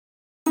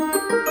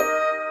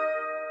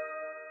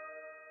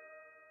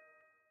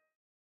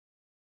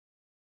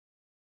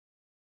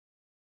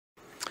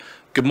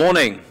Good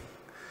morning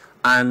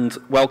and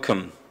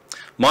welcome.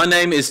 My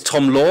name is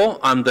Tom Law.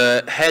 I'm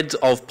the Head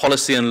of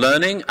Policy and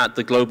Learning at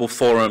the Global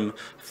Forum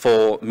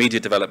for Media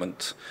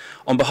Development.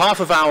 On behalf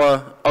of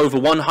our over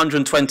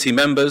 120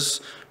 members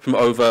from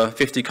over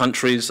 50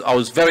 countries, I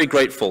was very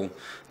grateful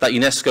that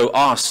UNESCO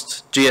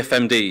asked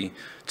GFMD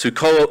to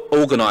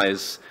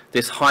co-organize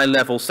this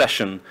high-level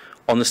session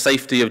on the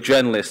safety of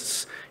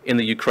journalists in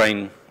the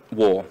Ukraine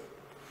war.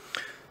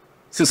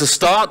 Since the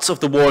start of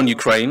the war in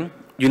Ukraine,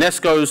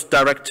 UNESCO's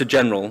Director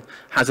General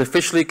has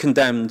officially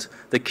condemned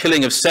the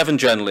killing of 7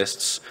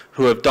 journalists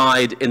who have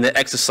died in the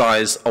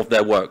exercise of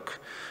their work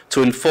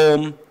to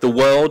inform the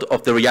world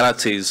of the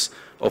realities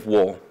of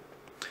war.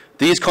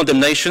 These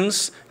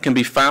condemnations can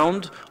be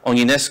found on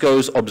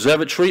UNESCO's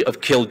Observatory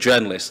of Killed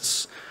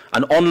Journalists,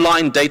 an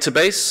online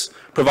database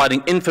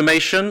providing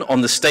information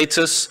on the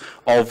status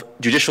of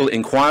judicial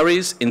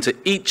inquiries into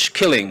each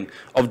killing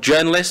of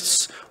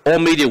journalists or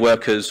media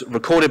workers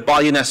recorded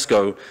by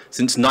UNESCO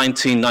since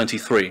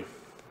 1993.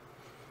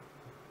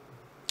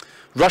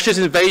 Russia's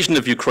invasion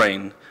of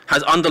Ukraine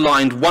has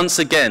underlined once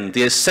again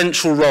the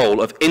essential role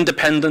of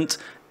independent,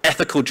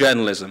 ethical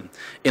journalism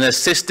in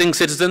assisting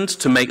citizens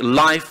to make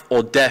life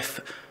or death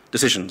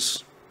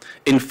decisions,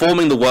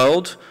 informing the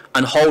world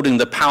and holding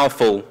the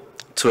powerful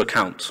to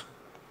account.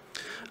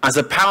 As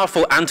a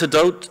powerful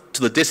antidote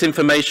to the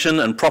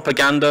disinformation and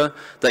propaganda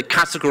that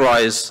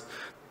characterize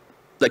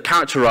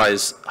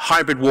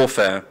hybrid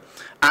warfare,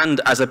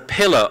 and as a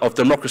pillar of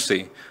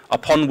democracy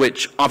upon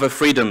which other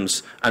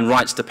freedoms and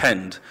rights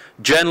depend,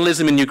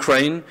 journalism in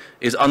Ukraine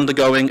is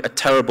undergoing a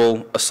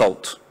terrible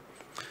assault.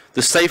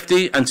 The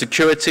safety and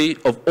security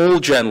of all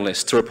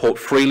journalists to report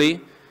freely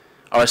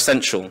are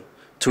essential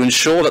to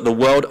ensure that the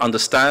world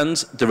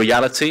understands the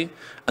reality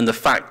and the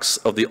facts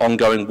of the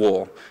ongoing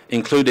war,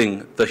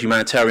 including the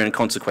humanitarian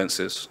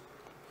consequences.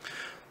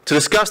 To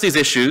discuss these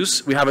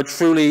issues, we have a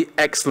truly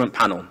excellent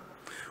panel.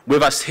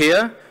 With us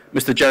here,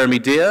 Mr. Jeremy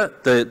Dear,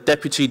 the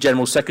Deputy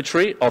General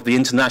Secretary of the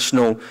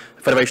International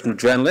Federation of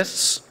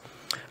Journalists,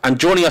 and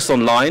joining us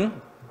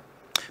online,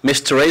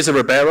 Ms. Teresa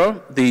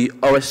Ribeiro, the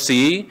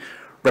OSCE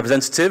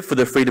representative for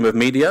the freedom of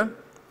media,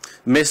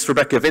 Ms.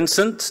 Rebecca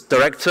Vincent,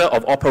 Director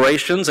of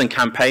Operations and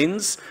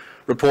Campaigns,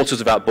 Reporters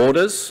Without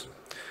Borders,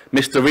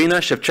 Ms. Daryna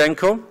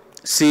Shevchenko,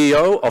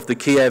 CEO of the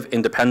Kyiv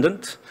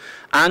Independent,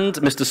 and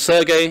Mr.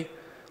 Sergiy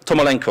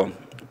Tomilenko,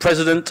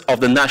 President of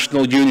the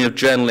National Union of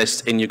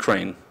Journalists in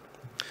Ukraine.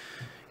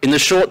 In the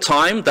short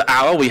time, the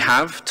hour we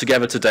have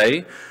together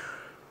today,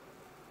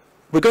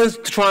 we're going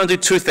to try and do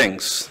 2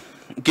 things.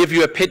 Give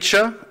you a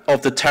picture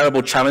of the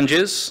terrible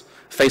challenges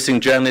facing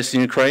journalists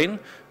in Ukraine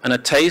and a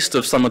taste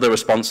of some of the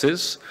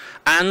responses,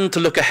 and to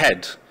look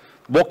ahead.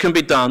 What can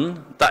be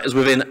done that is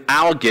within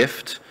our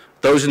gift,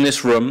 those in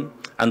this room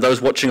and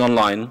those watching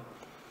online,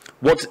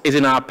 what is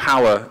in our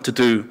power to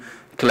do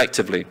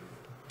collectively?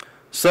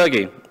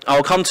 Sergiy,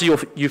 I'll come to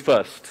you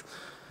first.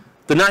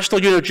 The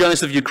National Union of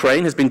Journalists of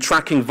Ukraine has been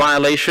tracking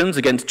violations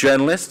against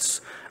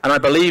journalists, and I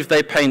believe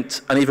they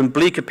paint an even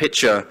bleaker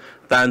picture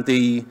than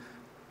the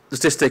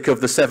statistic of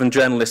the 7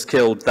 journalists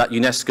killed that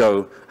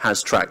UNESCO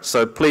has tracked.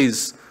 So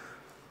please,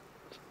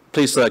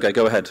 Sergiy,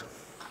 go ahead.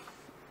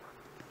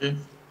 Okay.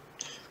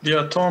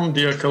 Dear Tom,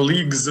 dear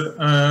colleagues,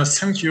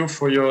 thank you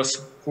for your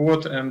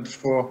support and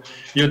for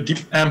your deep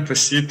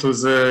empathy to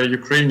the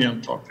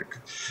Ukrainian topic.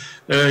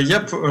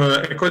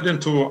 According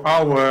to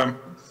our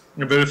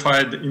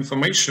verified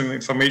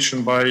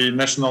information by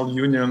National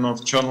Union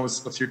of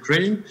Journalists of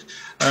Ukraine,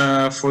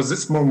 for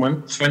this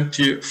moment,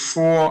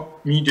 24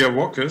 media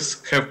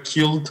workers have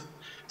killed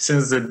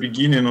since the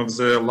beginning of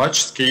the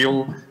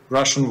large-scale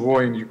Russian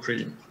war in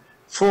Ukraine.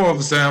 4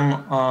 of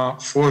them are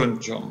foreign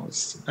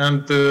journalists,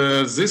 and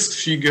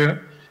this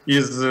figure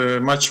is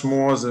much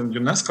more than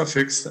UNESCO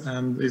fixed,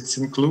 and it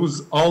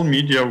includes all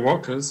media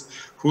workers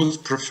whose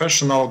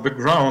professional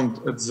background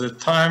at the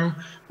time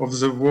of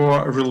the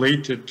war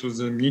related to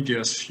the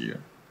media sphere.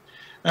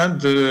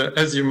 And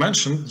as you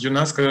mentioned,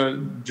 UNESCO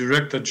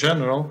Director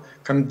General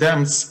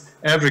condemns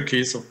every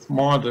case of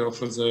murder of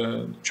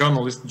the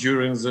journalist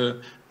during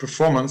the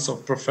performance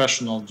of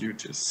professional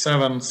duties.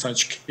 7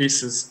 such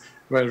cases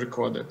were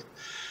recorded.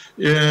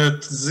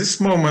 At this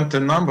moment, a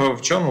number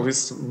of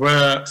journalists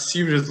were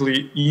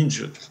seriously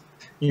injured.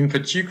 In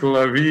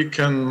particular, we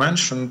can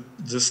mention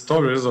the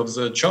stories of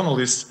the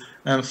journalists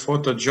and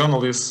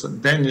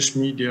photojournalist Danish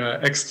media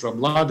Extra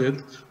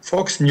Blooded,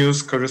 Fox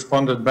News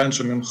correspondent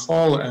Benjamin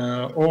Hall,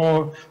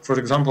 or, for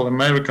example,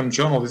 American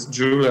journalist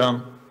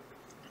Julia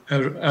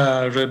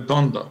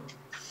Redondo.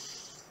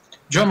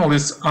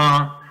 Journalists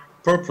are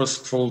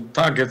purposeful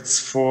targets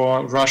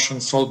for Russian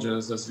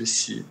soldiers, as we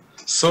see.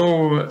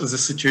 So the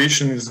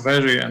situation is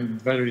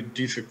very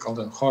difficult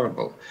and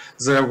horrible.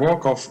 The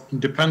work of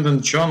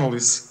independent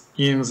journalists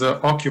in the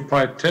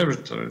occupied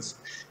territories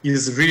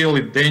is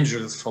really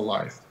dangerous for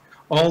life.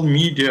 All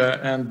media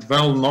and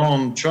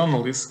well-known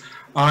journalists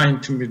are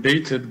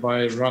intimidated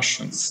by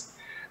Russians,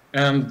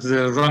 and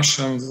the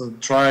Russians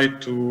try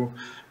to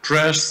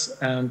press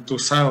and to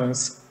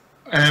silence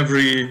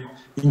every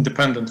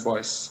independent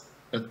voice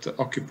at the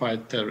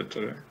occupied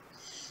territory.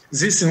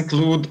 These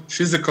include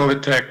physical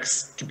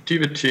attacks,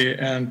 captivity,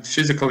 and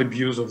physical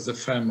abuse of the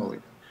family.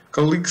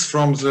 Colleagues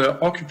from the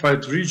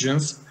occupied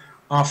regions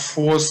are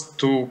forced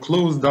to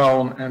close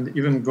down and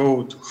even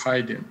go to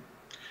hiding.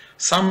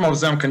 Some of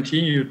them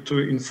continue to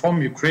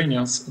inform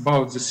Ukrainians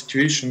about the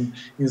situation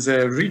in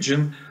their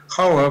region,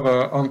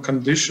 however, on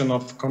condition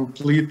of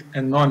complete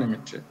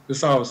anonymity,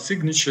 without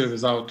signature,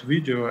 without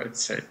video,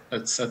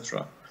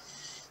 etc.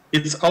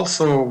 It's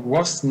also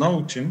worth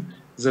noting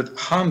that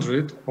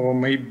hundreds or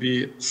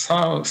maybe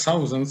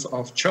thousands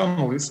of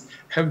journalists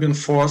have been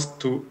forced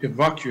to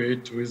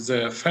evacuate with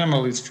their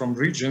families from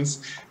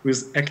regions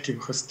with active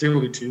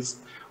hostilities,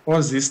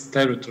 or these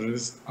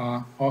territories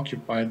are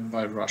occupied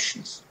by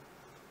Russians.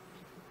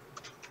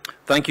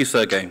 Thank you,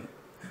 Sergey.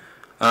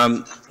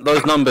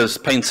 Those numbers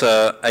paint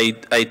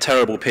a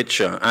terrible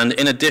picture, and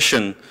in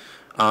addition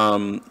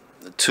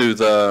to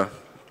the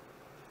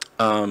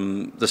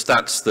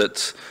stats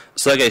that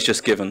Sergey has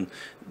just given,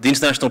 the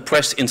International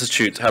Press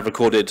Institute have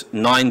recorded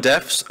 9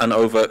 deaths and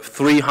over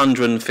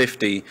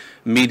 350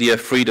 media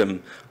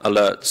freedom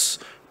alerts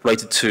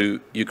related to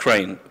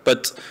Ukraine.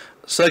 But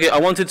Sergey, I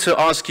wanted to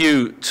ask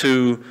you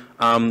to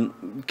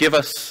give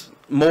us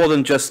more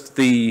than just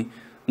the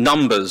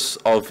numbers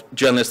of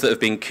journalists that have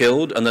been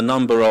killed and the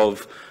number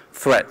of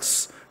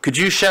threats. Could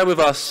you share with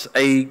us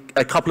a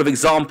couple of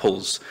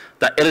examples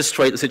that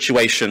illustrate the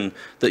situation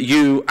that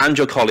you and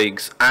your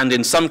colleagues, and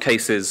in some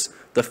cases,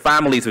 the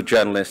families of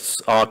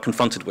journalists, are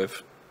confronted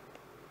with?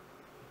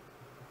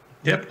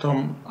 Yep,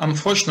 Tom.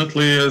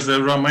 Unfortunately,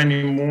 there are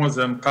many more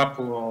than a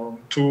couple or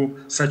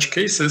 2 such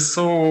cases,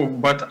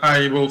 but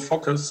I will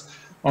focus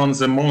on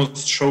the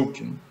most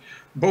shocking.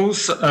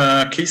 Both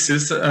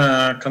cases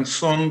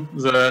concern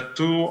the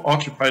 2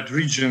 occupied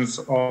regions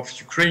of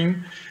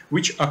Ukraine,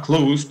 which are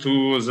close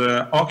to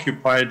the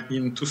occupied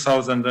in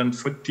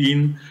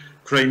 2014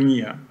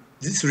 Crimea.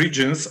 These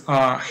regions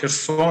are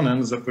Kherson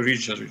and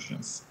Zaporizhia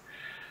regions.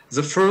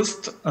 The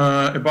first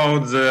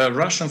about the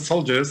Russian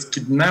soldiers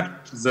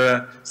kidnapped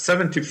the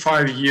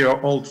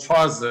 75-year-old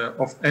father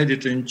of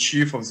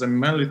editor-in-chief of the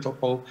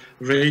Melitopol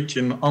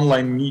rating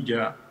online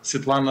media,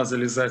 Svetlana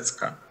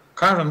Zalizhetska.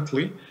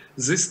 Currently,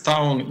 this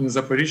town in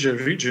Zaporizhia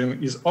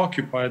region is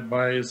occupied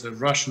by the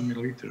Russian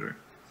military.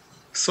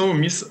 So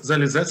Ms.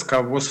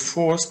 Zalizhetska was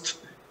forced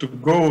to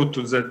go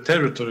to the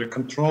territory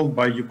controlled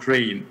by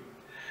Ukraine.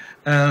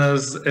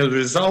 As a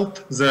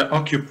result, the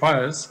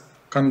occupiers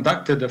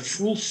conducted a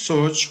full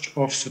search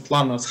of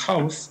Svetlana's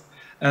house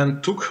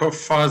and took her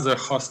father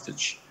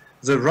hostage.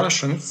 The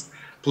Russians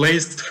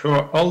placed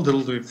her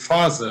elderly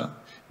father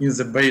in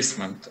the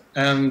basement,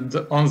 and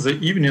on the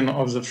evening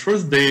of the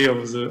first day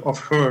of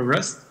her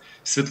arrest,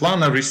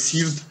 Svetlana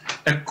received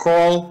a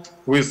call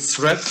with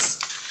threats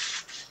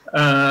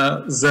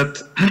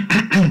that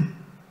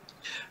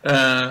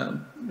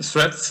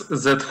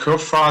her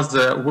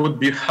father would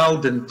be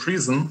held in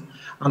prison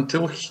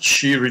until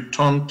she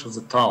returned to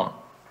the town.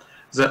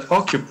 The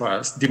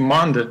occupiers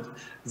demanded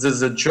that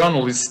the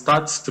journalists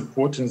start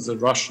supporting the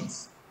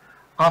Russians.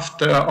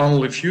 After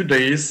only a few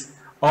days,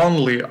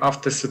 only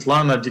after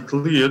Svetlana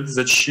declared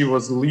that she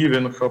was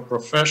leaving her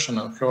profession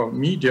and her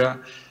media,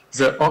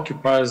 the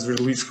occupiers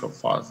released her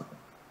father.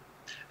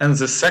 And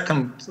the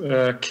second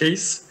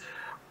case,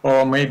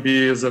 or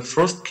maybe the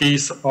first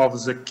case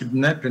of the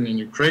kidnapping in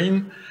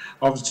Ukraine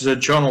of the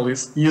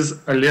journalist, is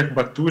Oleg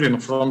Baturin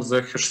from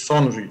the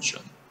Kherson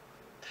region.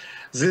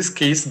 This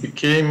case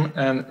became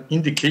an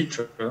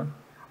indicator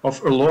of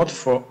alert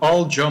for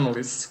all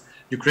journalists,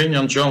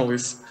 Ukrainian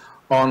journalists,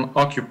 on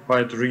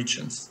occupied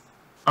regions.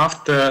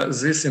 After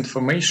this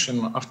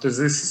information, after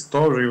this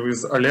story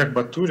with Oleg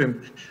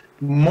Baturin,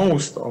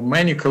 most or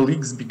many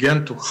colleagues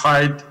began to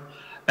hide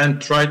and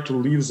try to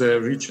leave their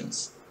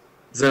regions.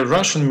 The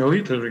Russian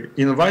military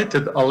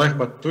invited Oleg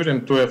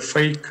Baturin to a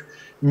fake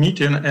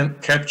meeting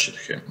and captured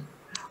him.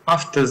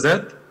 After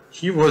that,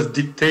 he was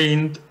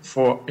detained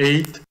for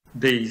 8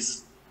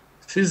 days.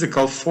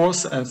 Physical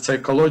force and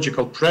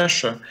psychological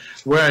pressure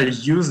were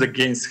used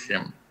against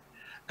him.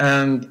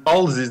 And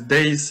all these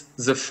days,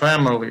 the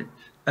family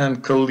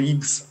and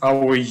colleagues,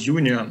 our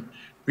union,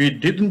 we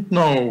didn't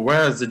know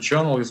where the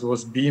journalist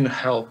was being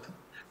held,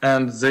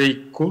 and they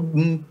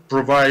couldn't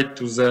provide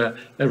to the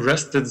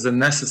arrested the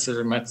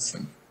necessary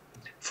medicine.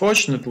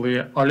 Fortunately,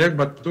 Oleg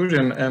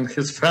Baturin and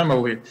his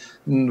family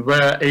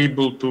were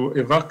able to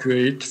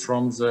evacuate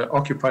from the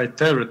occupied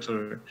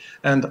territory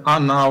and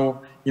are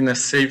now in a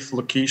safe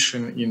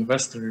location in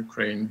Western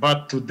Ukraine.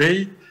 But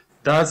today,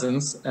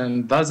 dozens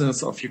and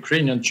dozens of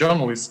Ukrainian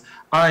journalists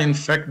are in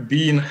fact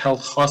being held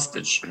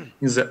hostage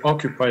in the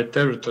occupied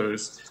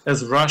territories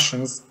as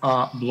Russians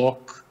are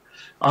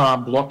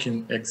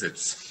blocking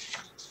exits.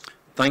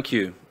 Thank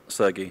you,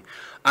 Sergiy.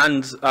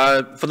 And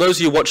for those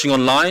of you watching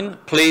online,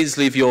 please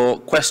leave your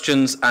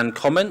questions and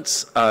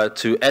comments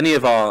to any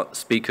of our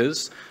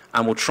speakers,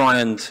 and we'll try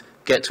and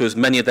get to as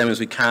many of them as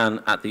we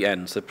can at the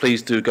end. So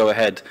please do go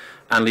ahead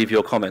and leave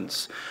your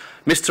comments.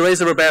 Ms.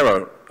 Teresa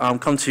Ribeiro, I'll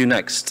come to you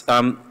next.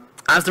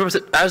 As the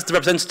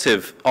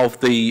representative of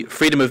the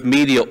Freedom of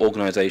Media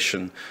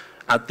organization,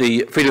 at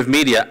the freedom of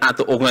media at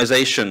the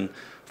Organization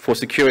for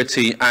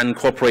Security and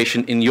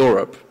Cooperation in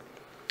Europe.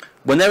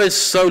 When there is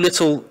so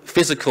little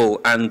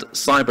physical and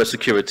cyber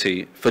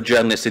security for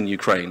journalists in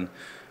Ukraine,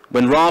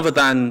 when rather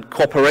than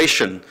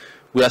cooperation,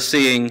 we are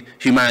seeing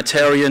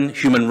humanitarian,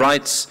 human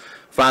rights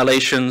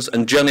violations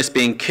and journalists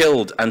being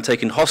killed and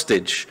taken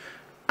hostage,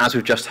 as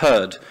we've just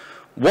heard,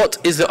 what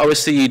is the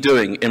OSCE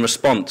doing in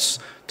response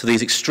to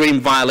these extreme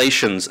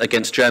violations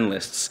against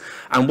journalists?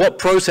 And what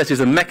processes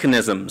and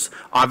mechanisms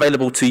are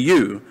available to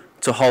you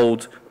to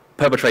hold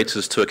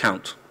perpetrators to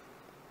account?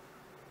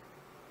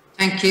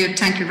 Thank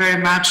you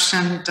very much,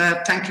 and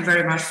thank you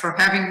very much for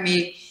having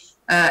me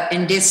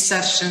in this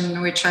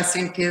session, which I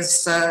think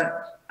is,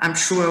 I'm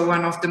sure,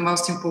 one of the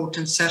most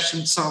important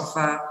sessions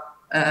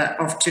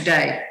of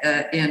today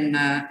in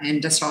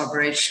the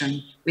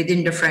celebration,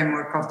 within the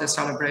framework of the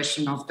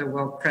celebration of the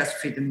World Press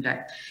Freedom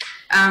Day.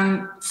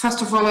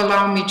 First of all,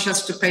 allow me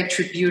just to pay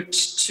tribute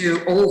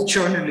to all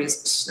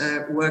journalists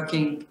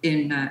working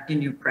in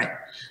Ukraine.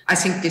 I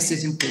think this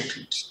is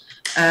important.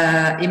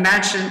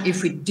 Imagine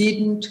if we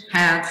didn't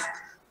have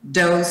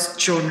those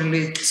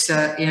journalists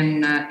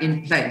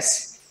in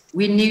place.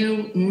 We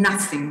knew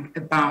nothing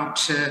about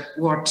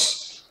what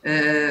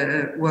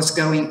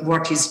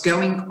is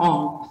going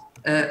on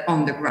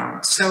the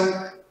ground. So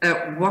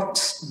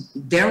what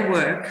their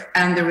work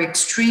and their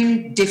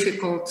extreme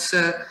difficult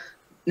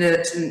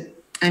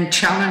and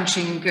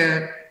challenging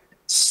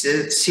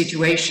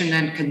situation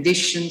and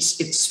conditions,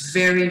 it's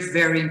very,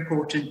 very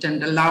important,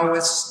 and allow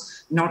us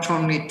not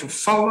only to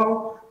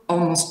follow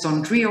almost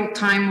on real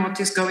time what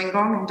is going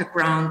on the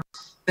ground,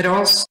 but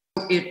also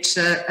it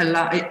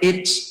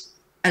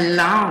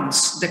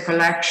allows the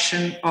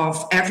collection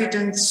of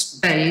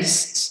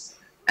evidence-based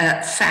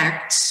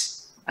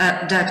facts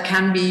that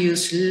can be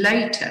used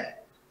later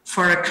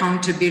for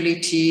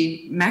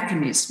accountability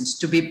mechanisms,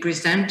 to be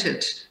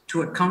presented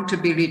to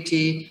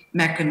accountability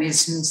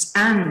mechanisms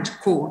and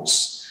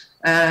courts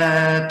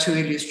to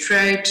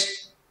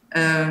illustrate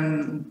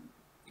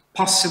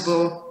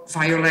possible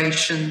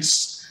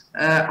violations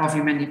of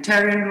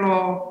humanitarian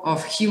law,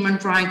 of human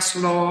rights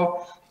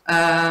law,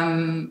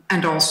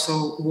 and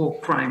also war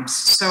crimes.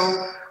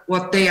 So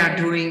what they are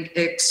doing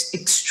is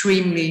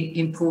extremely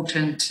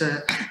important.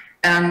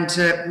 And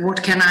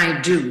what can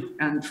I do?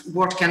 And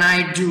what can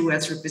I do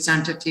as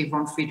representative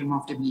on freedom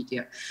of the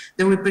media?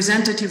 The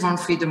representative on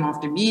freedom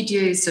of the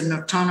media is an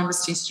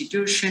autonomous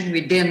institution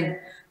within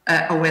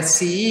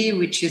OSCE,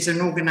 which is an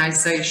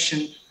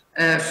organization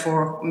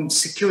for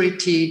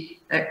security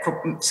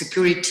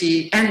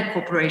and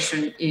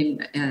cooperation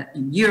in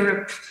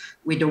Europe,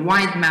 with a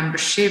wide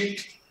membership.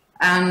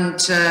 And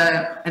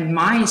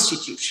my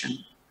institution,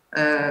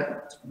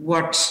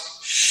 what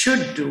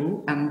should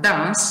do and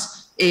does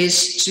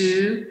is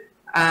to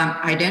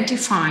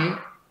identify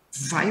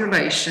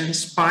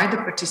violations by the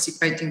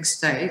participating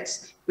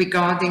states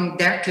regarding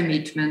their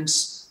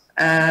commitments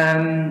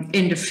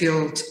in the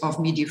field of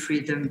media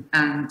freedom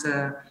and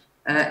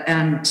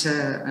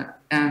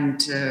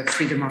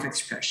freedom of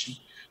expression.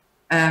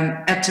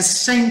 At the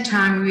same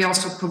time, we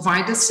also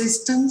provide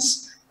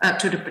assistance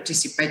to the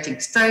participating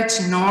states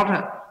in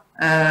order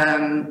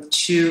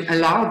to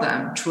allow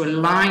them to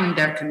align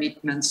their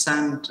commitments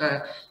and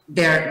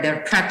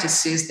their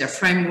practices, their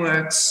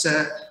frameworks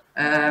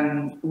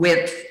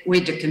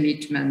with the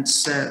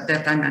commitments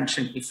that I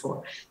mentioned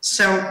before.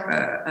 So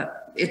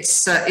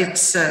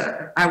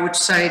I would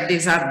say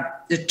these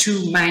are the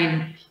two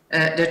main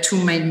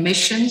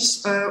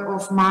missions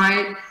of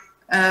my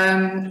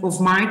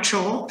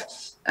job.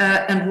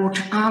 And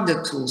what are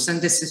the tools? And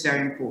this is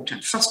very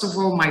important. First of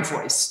all, my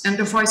voice, and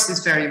the voice is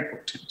very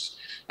important.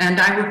 And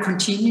I will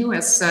continue,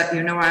 as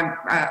you know,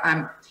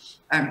 I'm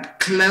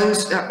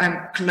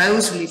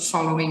closely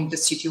following the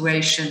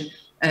situation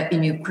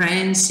in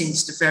Ukraine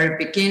since the very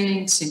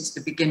beginning, since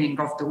the beginning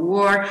of the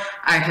war.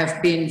 I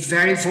have been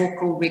very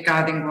vocal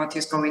regarding what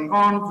is going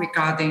on,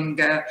 regarding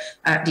the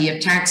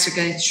attacks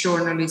against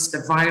journalists,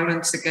 the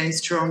violence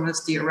against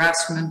journalists, the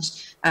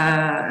harassment,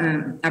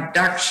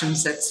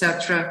 abductions,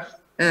 etc.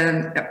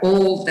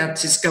 All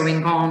that is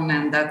going on,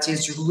 and that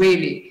is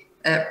really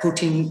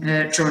putting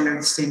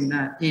journalists in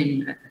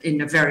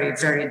a very,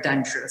 very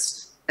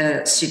dangerous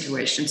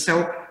situation.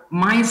 So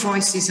my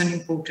voice is an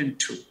important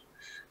tool.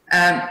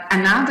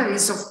 Another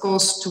is, of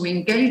course, to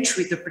engage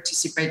with the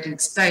participating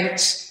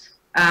states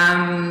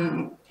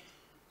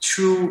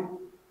through,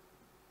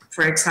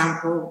 for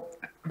example,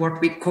 what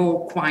we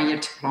call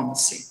quiet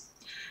diplomacy,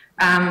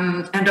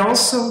 and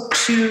also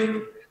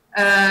to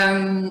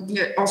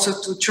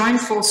join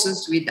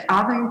forces with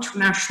other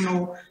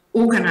international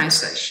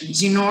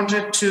organizations in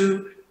order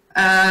to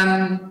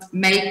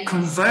make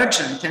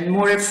convergent and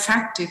more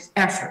effective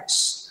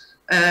efforts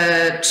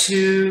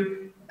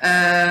to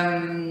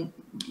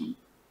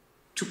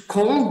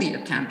call the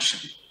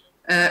attention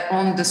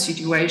on the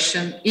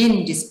situation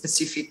in this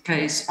specific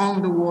case,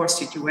 on the war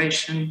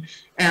situation,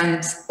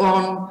 and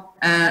on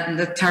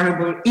the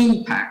terrible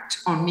impact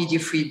on media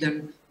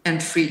freedom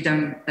and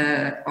freedom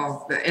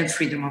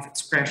of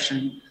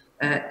expression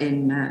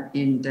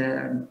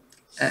in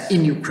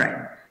in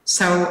Ukraine.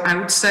 So I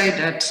would say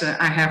that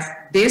I have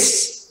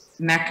these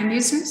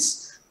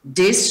mechanisms,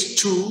 these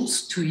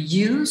tools to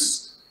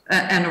use,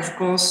 and of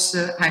course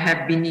I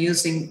have been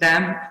using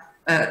them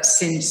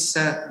since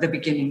the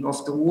beginning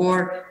of the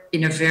war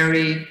in a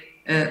very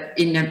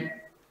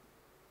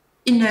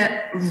in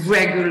a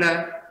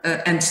regular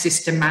and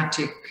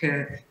systematic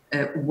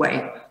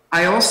way.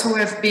 I also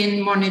have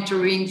been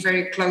monitoring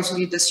very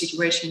closely the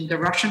situation in the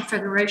Russian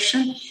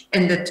Federation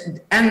and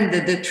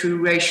the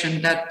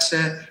deterioration that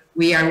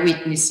we are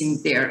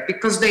witnessing there,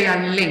 because they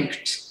are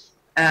linked,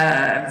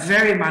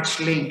 very much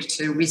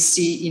linked. We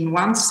see in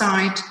one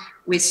side,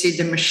 we see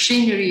the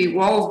machinery,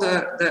 all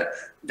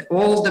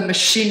the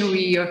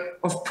machinery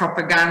of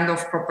propaganda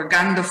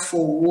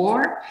for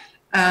war,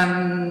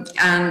 and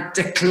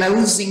the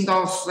closing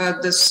of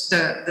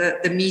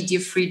the media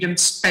freedom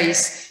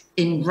space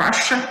in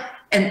Russia,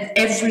 and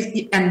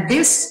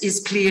this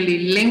is clearly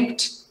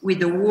linked with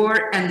the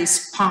war and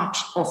is part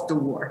of the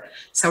war.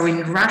 So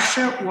in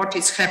Russia, what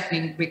is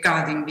happening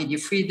regarding media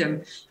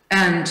freedom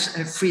and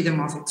freedom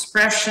of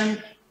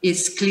expression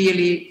is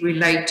clearly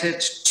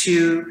related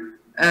to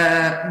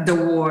the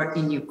war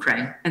in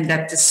Ukraine. And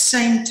at the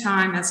same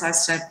time, as I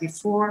said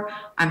before,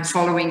 I'm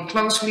following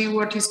closely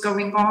what is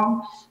going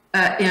on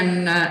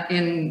in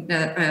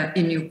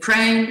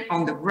Ukraine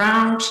on the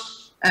ground,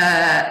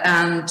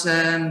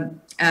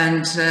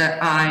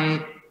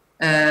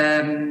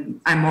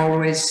 I'm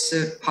always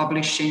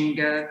publishing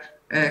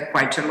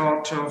quite a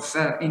lot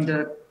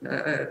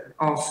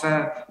of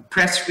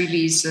press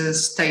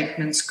releases,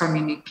 statements,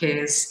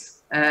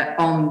 communiques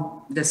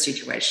on the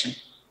situation.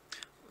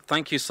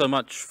 Thank you so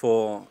much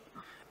for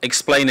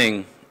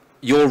explaining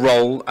your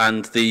role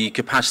and the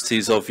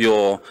capacities of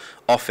your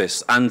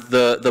office, and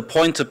the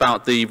point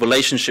about the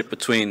relationship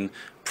between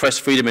press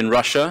freedom in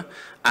Russia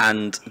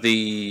and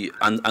the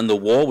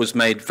war was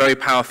made very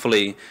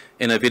powerfully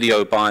in a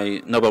video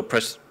by Nobel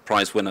Peace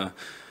Prize winner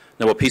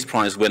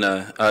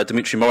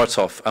Dmitry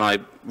Muratov, and I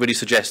really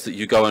suggest that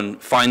you go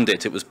and find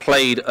it. It was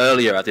played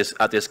earlier at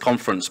this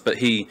conference, but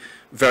he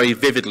very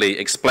vividly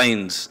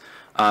explains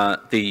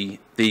the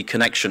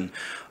connection.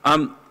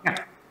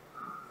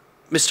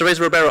 Ms.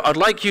 Teresa Ribeiro, I'd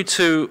like you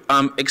to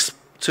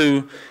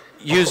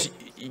use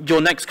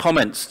your next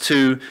comments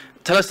to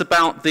tell us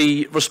about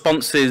the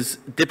responses,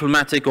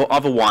 diplomatic or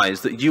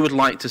otherwise, that you would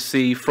like to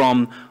see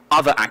from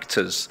other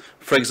actors,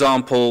 for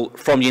example,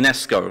 from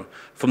UNESCO,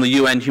 from the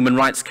UN Human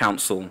Rights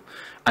Council,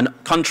 and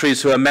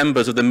countries who are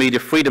members of the Media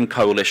Freedom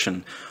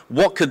Coalition.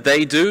 What could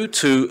they do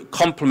to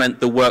complement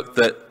the work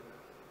that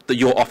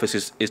your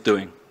office is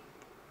doing?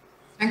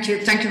 Thank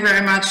you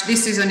very much.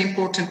 This is an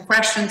important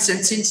question, and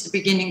since the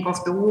beginning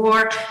of the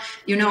war,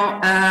 you know,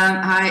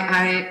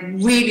 I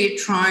really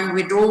try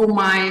with all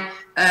my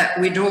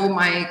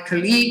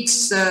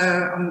colleagues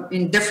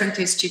in different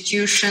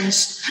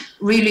institutions,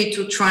 really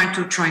to try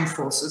to join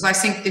forces. I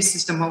think this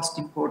is the most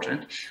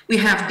important. We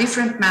have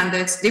different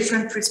mandates,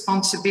 different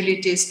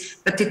responsibilities,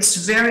 but it's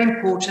very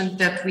important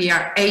that we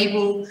are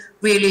able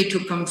really to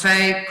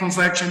convey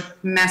convergent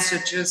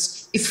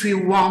messages if we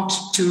want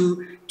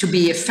to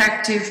be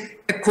effective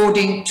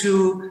according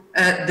to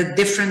the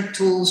different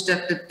tools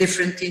that the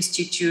different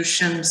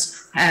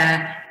institutions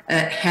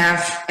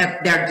have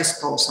at their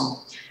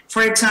disposal.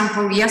 For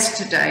example,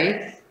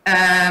 yesterday,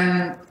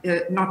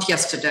 not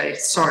yesterday,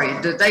 sorry,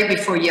 the day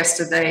before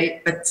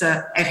yesterday, but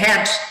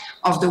ahead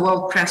of the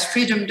World Press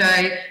Freedom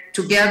Day,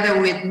 together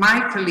with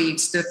my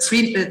colleagues, the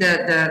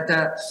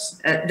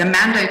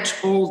mandate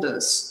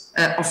holders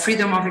of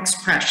freedom of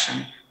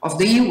expression, of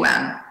the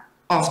UN,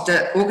 of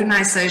the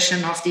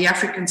Organization of the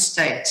African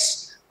States,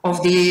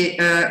 of the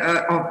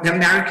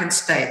American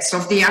States,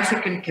 of the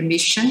African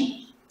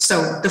Commission,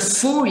 so the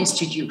four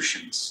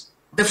institutions,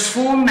 the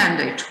four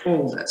mandate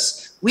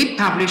holders, we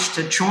published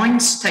a joint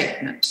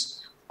statement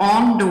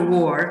on the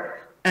war,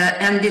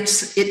 and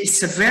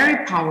it's a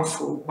very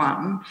powerful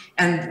one,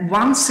 and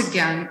once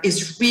again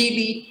is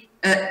really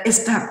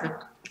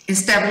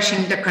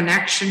establishing the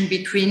connection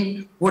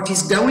between what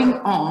is going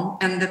on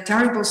and the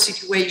terrible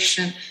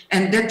situation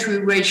and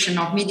deterioration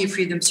of media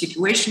freedom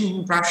situation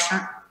in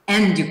Russia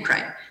and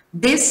Ukraine.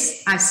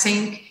 This, I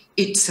think,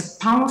 it's a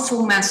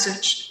powerful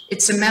message.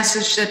 It's a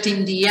message that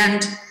in the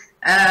end,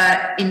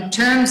 in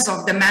terms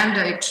of the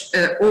mandate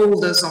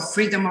holders of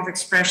freedom of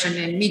expression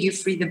and media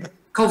freedom,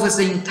 covers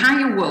the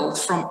entire world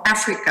from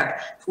Africa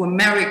to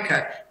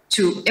America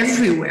to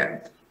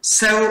everywhere.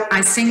 So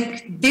I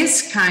think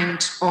this kind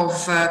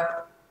of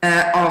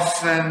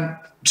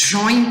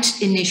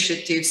joint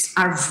initiatives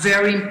are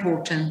very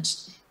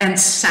important and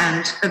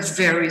send a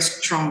very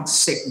strong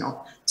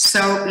signal.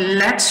 So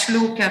let's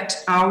look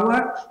at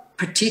our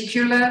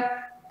particular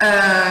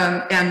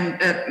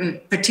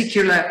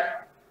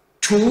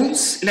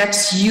tools.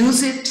 Let's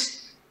use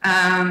it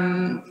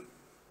on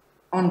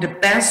the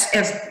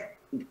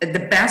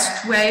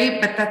best way,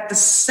 but at the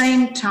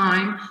same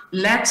time,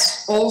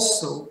 let's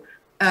also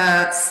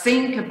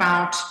think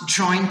about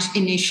joint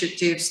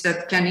initiatives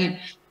that can,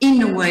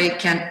 in a way,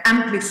 can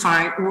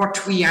amplify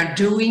what we are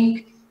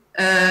doing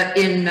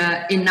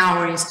in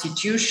our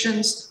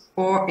institutions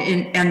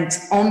and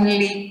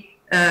only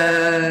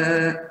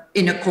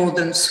in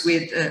accordance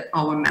with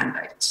our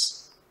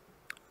mandates.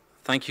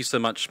 Thank you so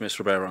much, Ms.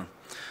 Ribeiro.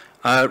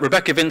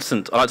 Rebecca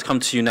Vincent, I'd like to come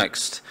to you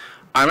next.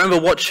 I remember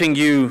watching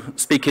you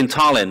speak in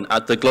Tallinn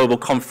at the Global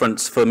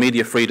Conference for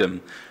Media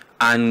Freedom,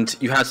 and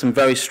you had some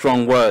very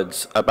strong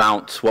words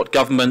about what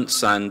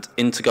governments and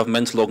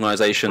intergovernmental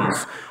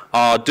organizations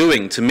are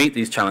doing to meet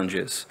these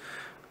challenges.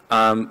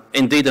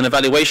 Indeed, an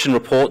evaluation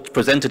report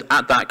presented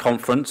at that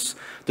conference,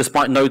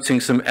 despite noting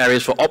some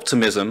areas for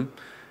optimism,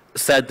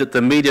 said that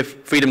the Media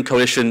Freedom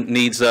Coalition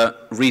needs a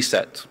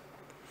reset.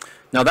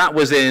 Now, that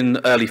was in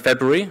early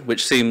February,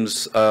 which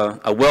seems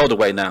a world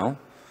away now.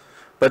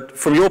 But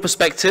from your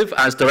perspective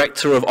as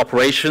Director of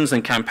Operations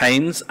and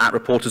Campaigns at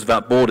Reporters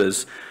Without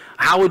Borders,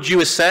 how would you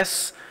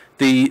assess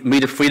the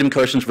Media Freedom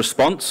Coalition's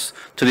response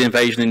to the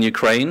invasion in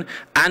Ukraine,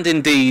 and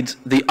indeed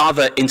the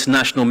other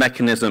international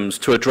mechanisms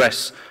to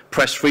address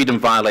press freedom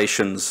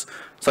violations,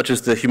 such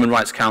as the Human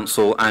Rights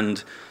Council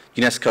and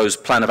UNESCO's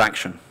Plan of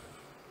Action?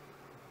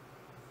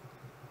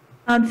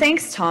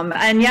 Thanks, Tom.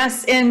 And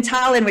yes, in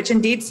Tallinn, which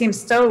indeed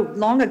seems so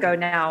long ago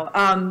now,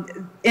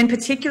 in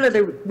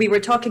particular, we were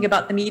talking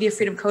about the Media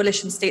Freedom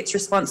Coalition state's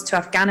response to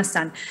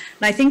Afghanistan.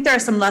 And I think there are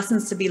some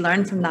lessons to be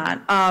learned from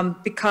that,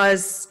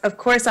 because, of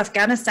course,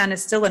 Afghanistan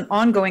is still an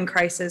ongoing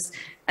crisis,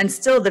 and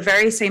still the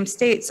very same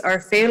states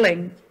are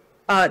failing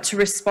to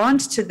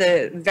respond to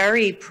the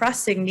very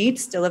pressing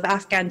needs still of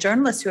Afghan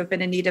journalists who have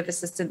been in need of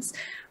assistance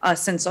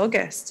since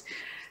August.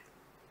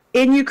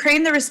 In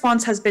Ukraine, the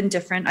response has been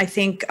different. I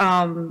think,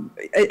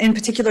 in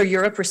particular,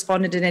 Europe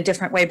responded in a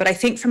different way. But I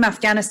think from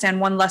Afghanistan,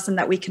 one lesson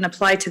that we can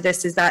apply to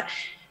this is that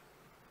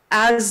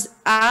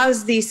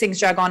as these things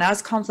drag on,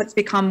 as conflicts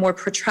become more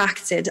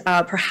protracted,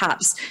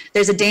 perhaps,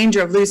 there's a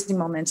danger of losing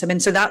momentum.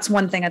 And so that's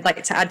one thing I'd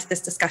like to add to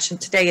this discussion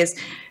today is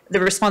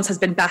the response has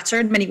been better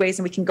in many ways,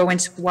 and we can go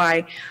into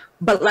why.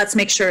 But let's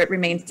make sure it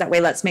remains that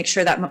way. Let's make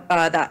sure that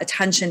that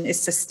attention is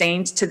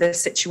sustained to the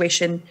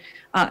situation,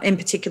 in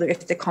particular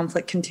if the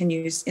conflict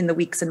continues in the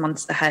weeks and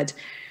months ahead.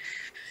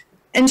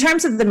 In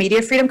terms of the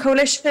Media Freedom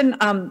Coalition,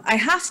 I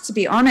have to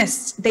be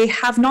honest, they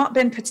have not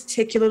been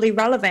particularly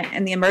relevant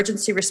in the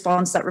emergency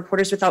response that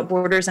Reporters Without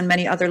Borders and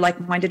many other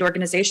like-minded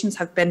organizations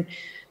have been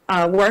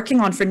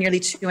working on for nearly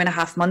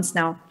 2.5 months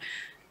now.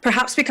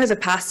 Perhaps because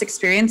of past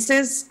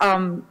experiences,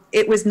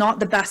 it was not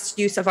the best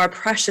use of our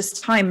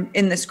precious time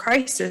in this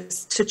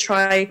crisis to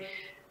try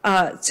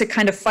to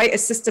kind of fight a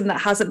system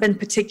that hasn't been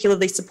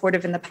particularly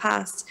supportive in the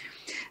past.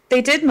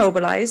 They did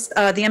mobilize.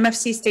 The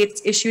MFC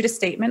states issued a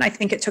statement. I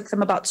think it took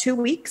them about 2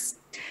 weeks,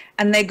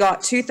 and they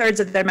got 2/3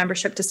 of their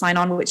membership to sign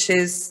on, which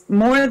is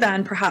more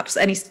than perhaps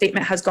any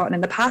statement has gotten in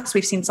the past.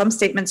 We've seen some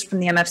statements from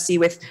the MFC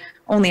with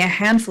only a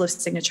handful of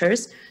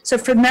signatures. So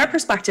from their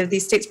perspective,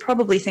 these states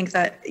probably think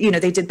that, you know,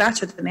 they did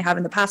better than they have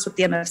in the past with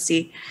the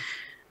MFC.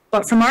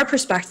 But from our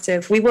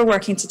perspective, we were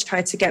working to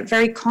try to get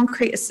very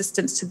concrete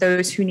assistance to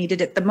those who needed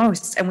it the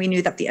most. And we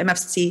knew that the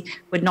MFC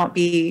would not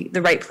be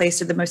the right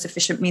place or the most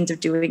efficient means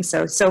of doing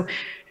so. So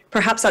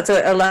perhaps that's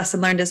a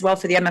lesson learned as well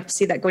for the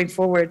MFC, that going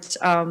forward,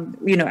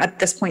 you know, at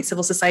this point,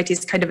 civil society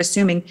is kind of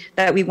assuming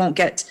that we won't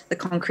get the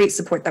concrete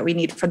support that we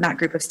need from that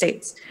group of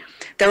states.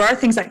 There are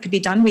things that could be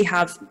done. We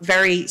have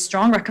very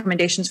strong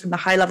recommendations from the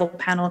high-level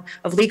panel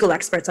of legal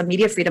experts on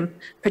media freedom,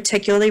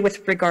 particularly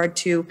with regard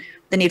to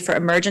the need for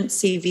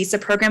emergency visa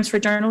programs for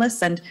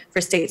journalists and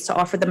for states to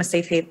offer them a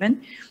safe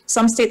haven.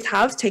 Some states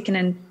have taken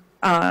in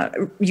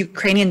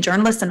Ukrainian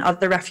journalists and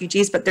other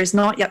refugees, but there's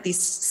not yet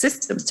these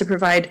systems to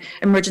provide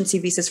emergency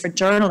visas for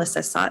journalists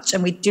as such.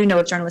 And we do know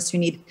of journalists who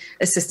need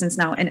assistance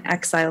now in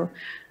exile.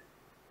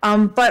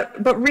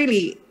 But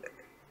really,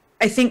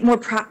 I think more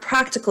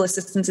practical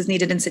assistance is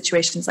needed in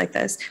situations like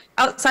this.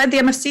 Outside the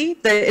MFC,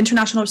 the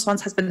international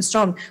response has been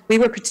strong. We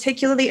were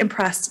particularly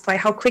impressed by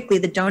how quickly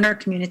the donor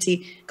community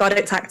got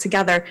its act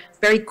together,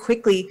 very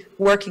quickly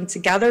working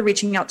together,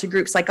 reaching out to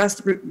groups like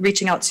us,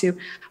 reaching out to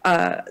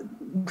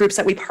groups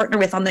that we partner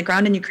with on the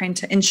ground in Ukraine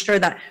to ensure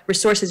that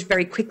resources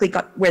very quickly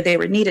got where they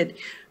were needed.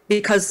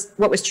 Because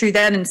what was true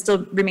then and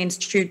still remains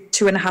true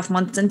 2.5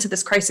 months into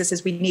this crisis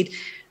is we need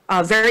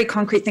very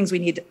concrete things. We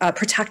need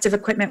protective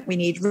equipment, we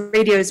need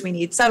radios, we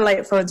need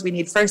satellite phones, we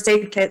need first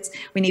aid kits,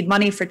 we need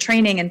money for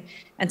training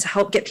and to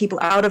help get people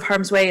out of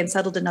harm's way and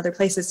settled in other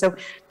places. So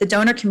the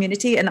donor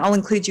community, and I'll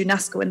include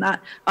UNESCO in that,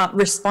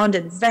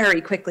 responded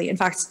very quickly. In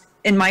fact,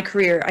 in my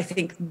career, I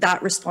think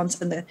that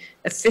response and the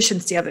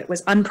efficiency of it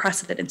was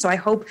unprecedented. So I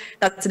hope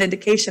that's an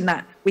indication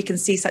that we can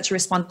see such a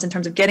response in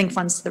terms of getting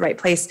funds to the right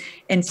place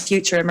in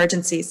future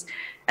emergencies.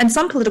 And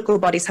some political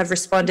bodies have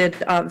responded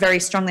very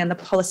strongly on the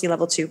policy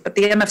level too, but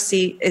the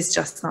MFC is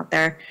just not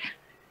there.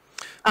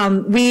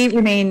 We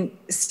remain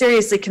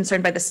seriously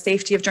concerned by the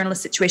safety of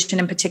journalist situation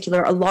in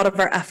particular. A lot of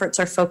our efforts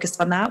are focused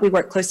on that. We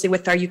work closely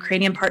with our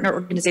Ukrainian partner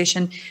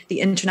organization, the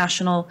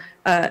International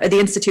the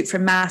Institute for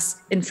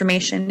Mass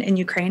Information in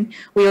Ukraine.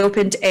 We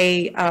opened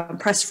a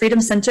press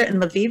freedom center in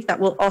Lviv that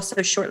will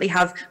also shortly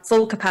have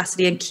full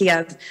capacity in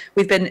Kyiv.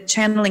 We've been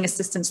channeling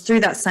assistance through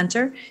that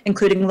center,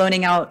 including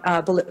loaning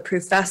out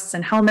bulletproof vests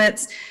and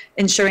helmets,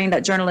 ensuring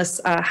that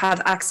journalists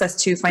have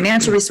access to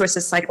financial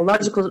resources,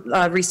 psychological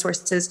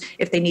resources,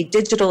 if they need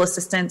digital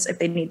assistance, if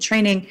they need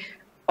training,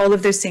 all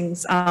of those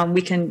things.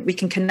 We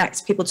can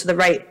connect people to the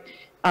right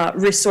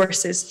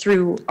resources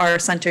through our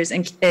centers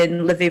in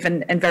Lviv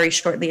and very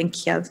shortly in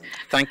Kyiv.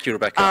 Thank you,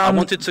 Rebecca. I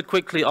wanted to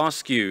quickly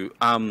ask you,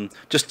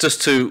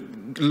 just to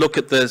look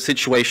at the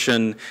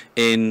situation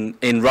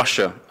in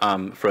Russia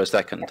for a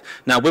second.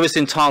 Now, with us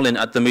in Tallinn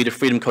at the Media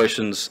Freedom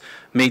Coalition's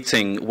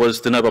meeting was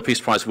the Nobel Peace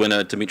Prize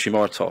winner, Dmitry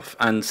Muratov.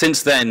 And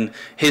since then,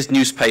 his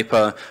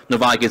newspaper,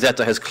 Novaya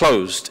Gazeta, has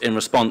closed in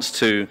response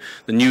to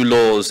the new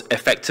laws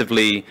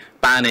effectively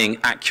banning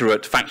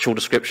accurate, factual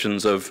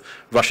descriptions of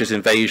Russia's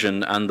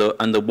invasion and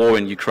the war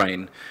in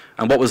Ukraine.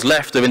 And what was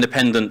left of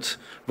independent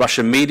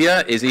Russian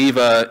media is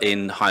either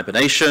in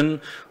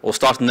hibernation or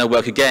starting their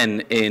work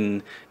again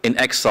in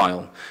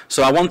exile.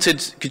 So I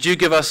wanted, could you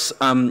give us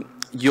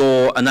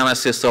your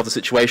analysis of the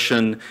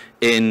situation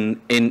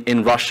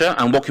in Russia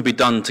and what could be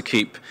done to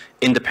keep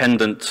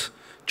independent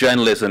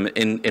journalism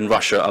in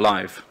Russia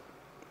alive?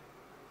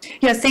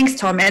 Yes, thanks,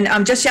 Tom.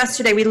 And just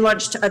yesterday, we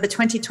launched the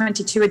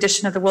 2022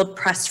 edition of the World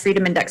Press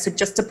Freedom Index. So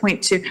just to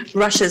point to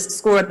Russia's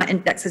score on that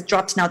index has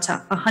dropped now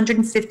to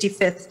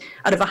 155th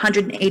out of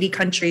 180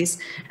 countries.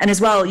 And as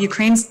well,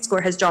 Ukraine's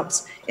score has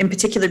dropped, in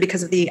particular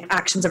because of the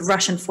actions of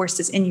Russian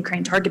forces in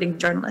Ukraine targeting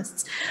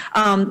journalists.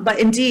 But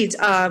indeed,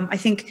 I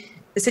think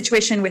the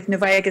situation with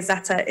Novaya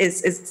Gazeta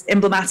is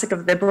emblematic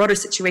of the broader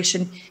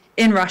situation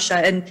in Russia.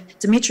 And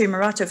Dmitry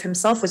Muratov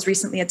himself was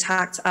recently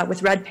attacked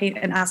with red paint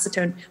and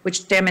acetone,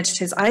 which damaged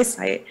his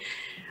eyesight.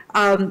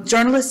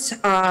 Journalists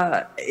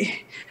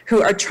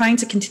who are trying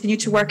to continue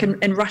to work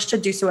in Russia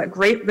do so at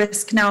great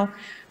risk now.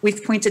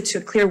 We've pointed to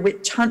a clear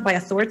witch hunt by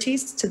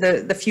authorities to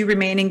the few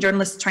remaining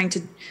journalists trying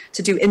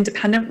to do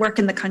independent work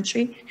in the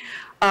country.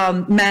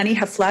 Many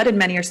have fled and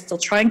many are still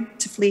trying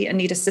to flee and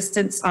need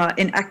assistance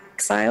in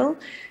exile.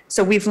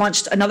 So we've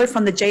launched another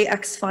fund, the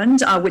JX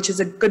Fund, which is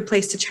a good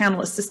place to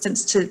channel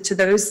assistance to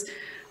those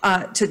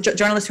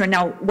journalists who are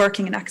now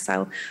working in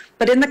exile.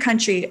 But in the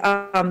country,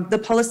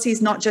 the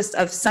policies not just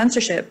of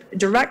censorship,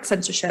 direct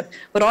censorship,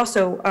 but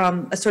also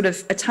a sort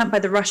of attempt by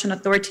the Russian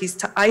authorities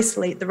to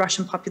isolate the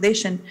Russian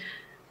population,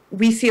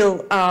 we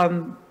feel,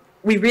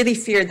 we really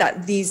fear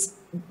that this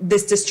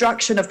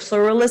destruction of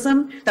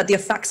pluralism, that the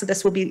effects of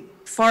this will be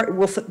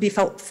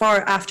felt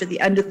far after the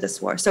end of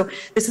this war. So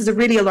this is a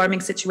really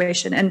alarming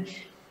situation. And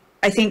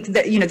I think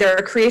that, there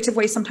are creative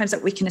ways sometimes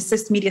that we can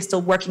assist media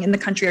still working in the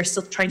country or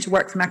still trying to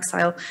work from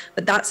exile,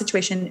 but that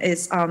situation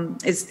is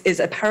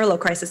a parallel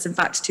crisis, in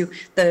fact, to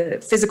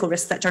the physical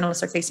risks that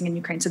journalists are facing in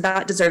Ukraine. So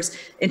that deserves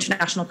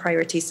international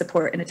priority,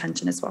 support, and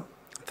attention as well.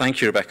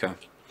 Thank you, Rebecca.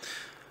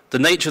 The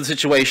nature of the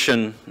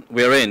situation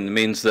we're in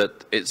means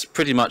that it's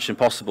pretty much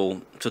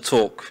impossible to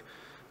talk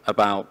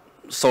about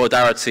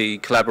solidarity,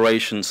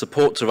 collaboration,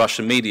 support to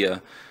Russian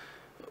media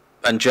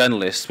and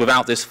journalists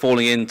without this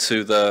falling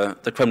into the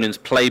Kremlin's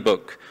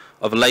playbook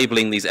of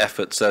labeling these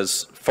efforts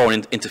as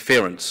foreign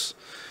interference,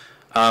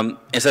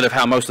 instead of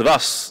how most of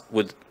us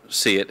would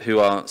see it, who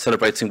are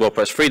celebrating World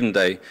Press Freedom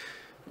Day.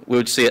 We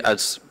would see it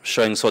as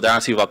showing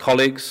solidarity with our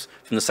colleagues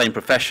from the same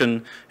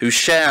profession who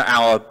share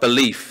our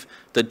belief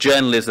that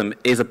journalism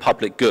is a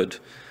public good.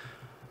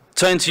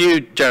 Turn to you,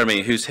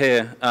 Jeremy, who's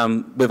here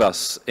with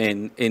us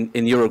in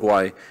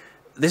Uruguay.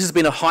 This has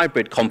been a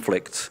hybrid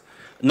conflict,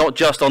 not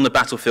just on the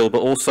battlefield, but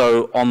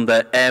also on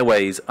the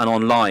airways and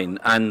online.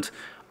 And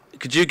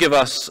could you give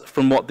us,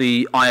 from what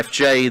the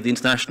IFJ, the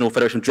International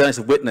Federation of Journalists,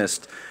 have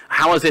witnessed,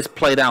 how has this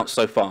played out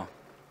so far?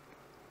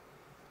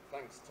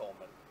 Thanks, Tom.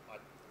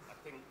 I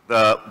think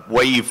the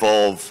wave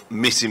of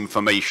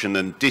misinformation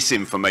and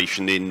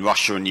disinformation in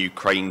Russia and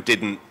Ukraine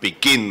didn't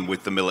begin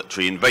with the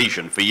military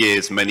invasion. For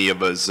years, many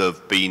of us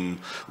have been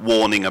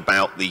warning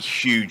about the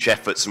huge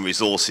efforts and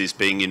resources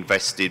being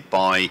invested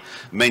by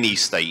many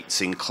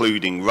states,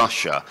 including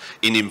Russia,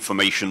 in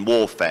information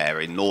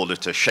warfare in order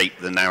to shape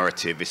the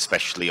narrative,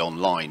 especially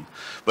online.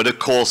 But of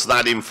course,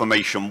 that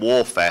information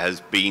warfare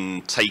has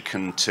been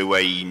taken to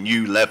a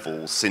new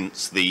level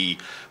since the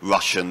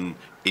Russian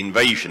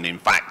invasion. In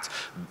fact,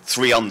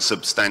 3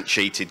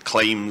 unsubstantiated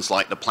claims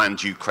like the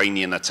planned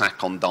Ukrainian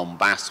attack on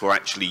Donbass were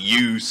actually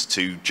used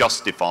to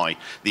justify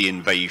the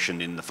invasion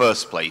in the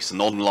first place.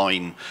 And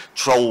online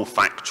troll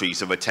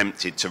factories have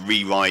attempted to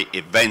rewrite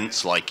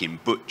events like in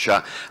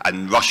Bucha,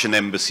 and Russian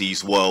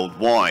embassies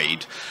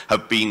worldwide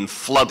have been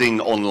flooding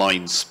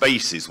online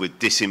spaces with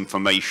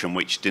disinformation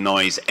which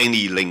denies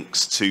any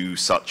links to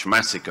such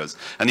massacres.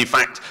 And in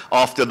fact,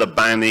 after the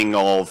banning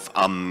of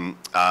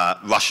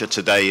Russia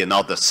Today and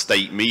other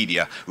state state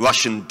media.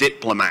 Russian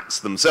diplomats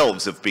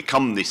themselves have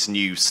become this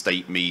new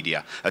state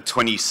media. A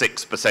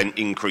 26%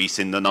 increase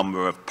in the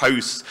number of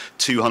posts,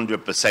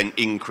 200%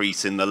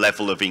 increase in the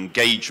level of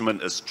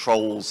engagement as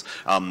trolls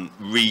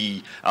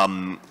retweet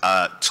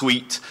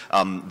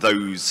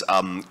those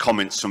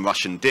comments from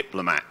Russian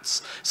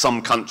diplomats.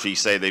 Some countries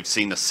say they've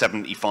seen a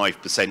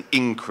 75%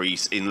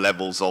 increase in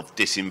levels of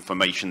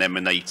disinformation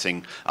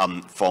emanating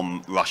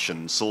from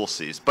Russian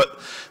sources. But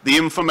the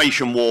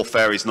information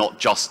warfare is not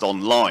just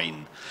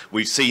online.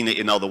 We've seen it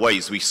in other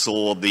ways. We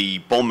saw the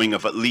bombing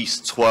of at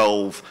least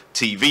 12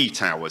 TV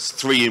towers,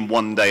 3 in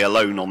one day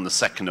alone on the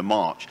 2nd of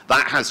March.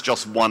 That has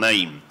just one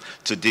aim: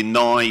 to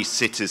deny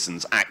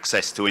citizens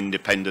access to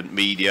independent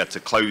media, to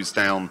close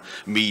down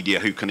media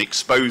who can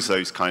expose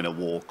those kind of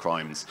war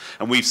crimes.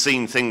 And we've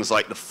seen things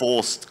like the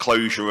forced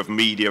closure of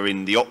media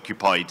in the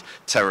occupied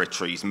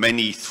territories,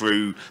 many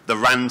through the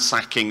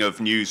ransacking of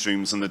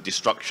newsrooms and the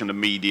destruction of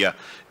media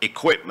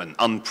equipment,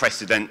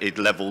 unprecedented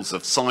levels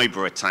of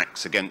cyber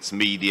attacks against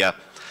media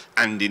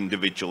and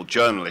individual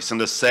journalists.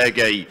 And as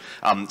Sergiy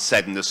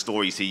said in the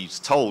stories he's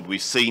told,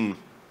 we've seen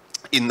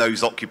in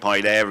those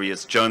occupied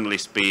areas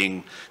journalists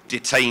being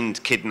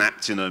detained,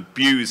 kidnapped and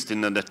abused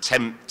in an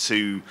attempt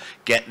to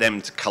get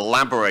them to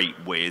collaborate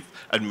with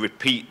and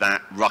repeat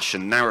that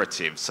Russian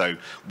narrative. So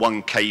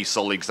one case,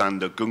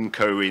 Alexander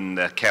Gunko in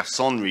the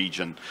Kherson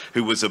region,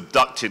 who was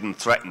abducted and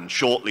threatened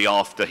shortly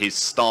after his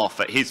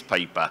staff at his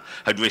paper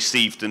had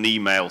received an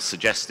email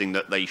suggesting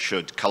that they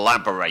should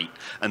collaborate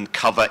and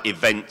cover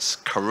events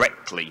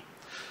correctly.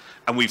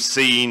 And we've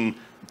seen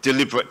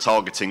deliberate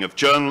targeting of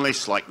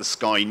journalists like the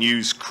Sky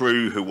News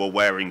crew, who were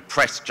wearing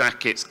press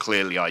jackets,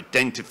 clearly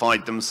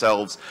identified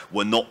themselves,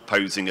 were not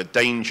posing a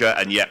danger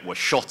and yet were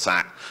shot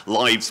at,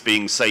 lives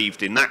being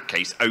saved in that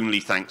case only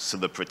thanks to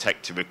the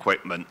protective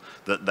equipment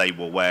that they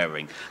were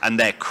wearing. And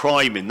their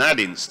crime in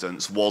that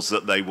instance was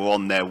that they were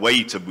on their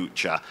way to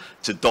Bucha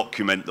to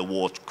document the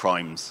war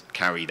crimes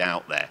carried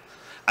out there.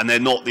 And they're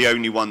not the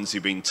only ones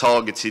who've been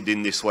targeted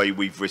in this way.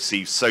 We've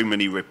received so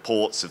many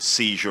reports of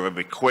seizure of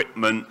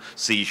equipment,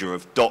 seizure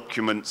of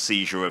documents,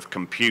 seizure of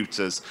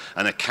computers,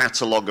 and a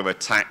catalogue of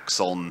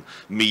attacks on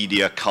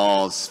media,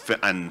 cars,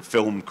 and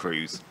film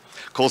crews.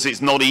 Of course,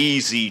 it's not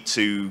easy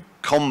to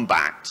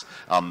combat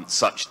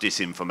such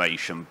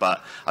disinformation,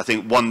 but I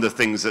think one of the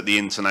things that the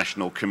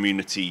international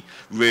community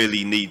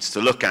really needs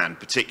to look at, in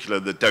particular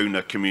the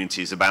donor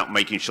community, is about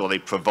making sure they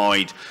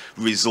provide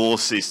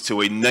resources to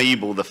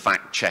enable the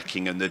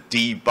fact-checking and the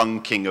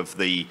debunking of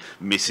the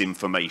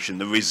misinformation,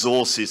 the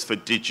resources for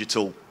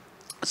digital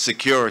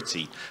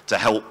security to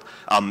help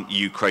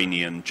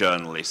Ukrainian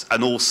journalists,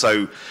 and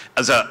also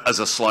as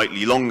a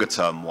slightly longer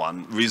term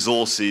one,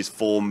 resources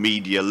for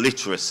media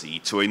literacy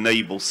to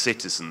enable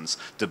citizens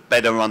to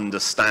better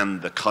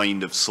understand the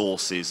kind of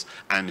sources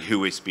and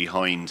who is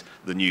behind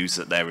the news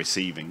that they're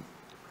receiving.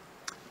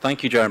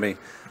 Thank you, Jeremy.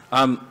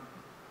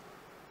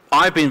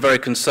 I've been very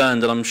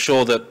concerned, and I'm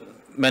sure that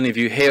many of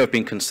you here have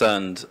been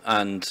concerned,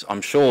 and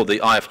I'm sure the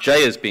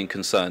IFJ has been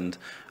concerned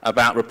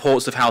about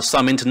reports of how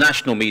some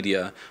international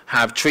media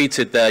have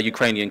treated their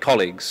Ukrainian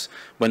colleagues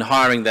when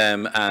hiring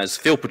them as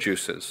field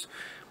producers.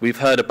 We've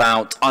heard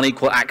about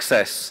unequal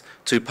access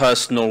to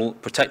personal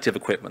protective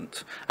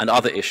equipment and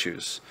other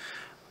issues.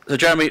 So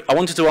Jeremy, I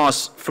wanted to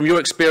ask, from your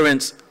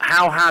experience,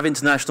 how have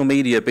international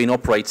media been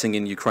operating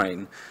in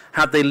Ukraine?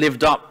 Have they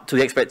lived up to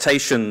the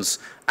expectations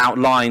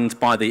outlined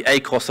by the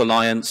ACOS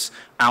Alliance,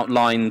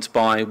 outlined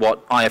by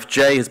what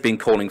IFJ has been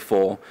calling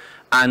for?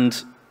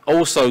 And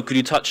also, could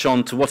you touch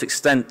on to what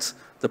extent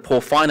the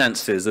poor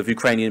finances of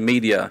Ukrainian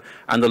media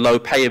and the low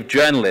pay of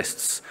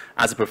journalists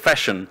as a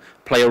profession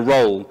play a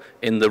role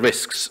in the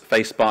risks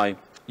faced by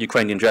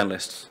Ukrainian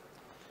journalists?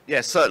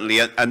 Yes, certainly,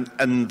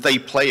 and they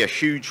play a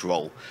huge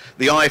role.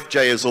 The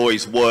IFJ has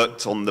always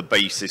worked on the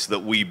basis that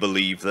we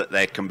believe that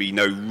there can be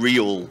no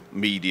real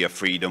media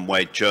freedom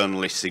where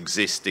journalists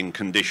exist in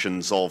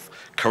conditions of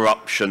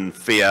corruption,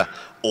 fear,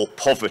 or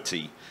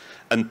poverty.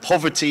 And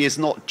poverty is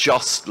not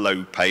just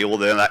low pay,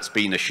 although that's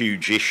been a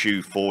huge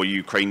issue for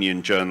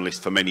Ukrainian journalists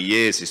for many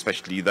years,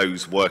 especially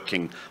those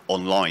working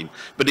online.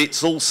 But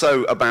it's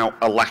also about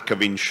a lack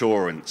of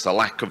insurance, a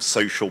lack of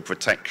social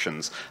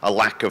protections, a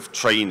lack of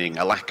training,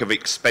 a lack of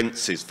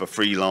expenses for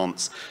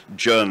freelance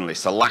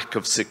journalists, a lack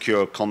of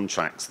secure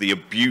contracts, the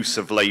abuse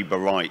of labour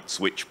rights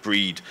which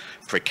breed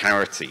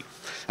precarity.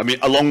 I mean,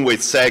 along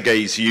with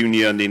Sergey's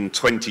union in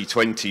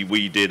 2020,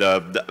 we did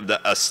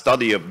a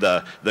study of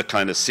the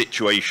kind of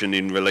situation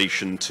in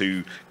relation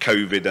to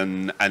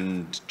COVID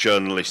and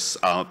journalists'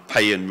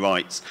 pay and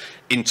rights.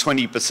 In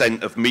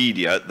 20% of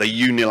media, they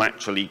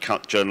unilaterally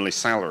cut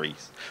journalists'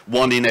 salaries.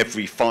 1 in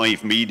every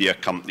 5 media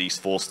companies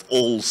forced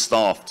all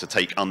staff to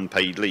take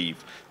unpaid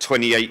leave.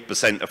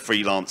 28% of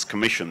freelance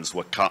commissions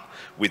were cut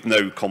with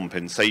no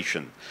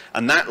compensation.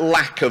 And that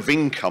lack of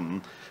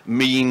income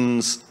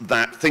means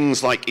that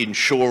things like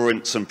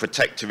insurance and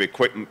protective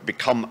equipment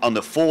become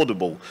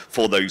unaffordable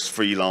for those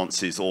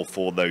freelancers or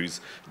for those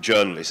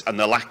journalists. And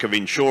the lack of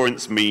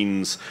insurance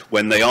means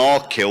when they are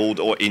killed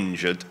or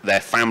injured,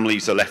 their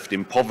families are left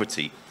in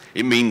poverty.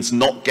 It means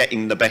not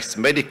getting the best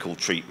medical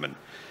treatment.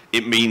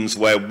 It means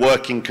where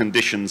working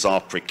conditions are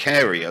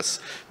precarious,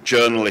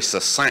 journalists are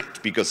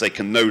sacked because they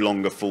can no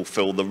longer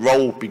fulfill the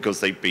role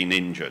because they've been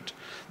injured.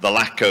 The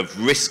lack of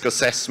risk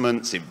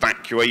assessments,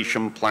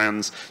 evacuation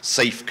plans,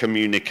 safe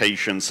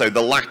communication, so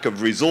the lack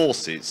of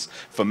resources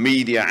for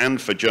media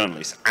and for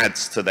journalists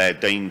adds to their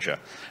danger.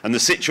 And the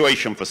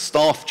situation for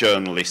staff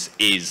journalists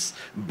is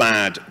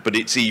bad, but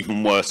it's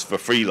even worse for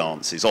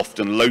freelancers,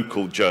 often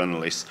local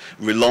journalists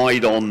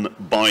relied on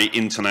by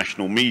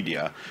international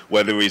media,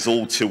 where there is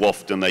all too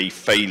often a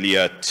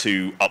failure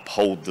to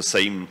uphold the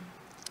same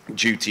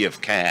duty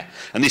of care.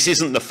 And this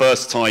isn't the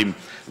first time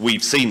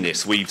we've seen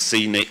this. We've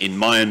seen it in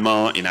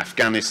Myanmar, in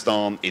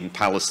Afghanistan, in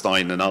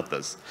Palestine and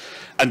others.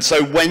 And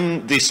so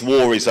when this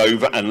war is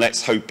over, and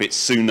let's hope it's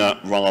sooner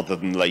rather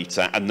than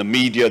later, and the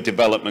media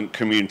development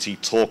community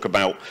talk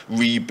about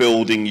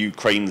rebuilding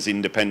Ukraine's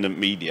independent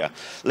media,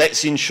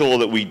 let's ensure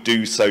that we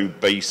do so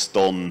based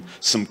on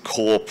some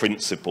core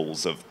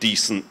principles of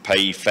decent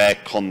pay, fair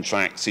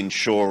contracts,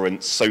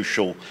 insurance,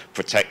 social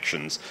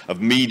protections, of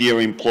media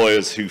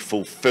employers who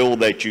fulfill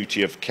their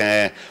duty of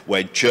care,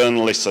 where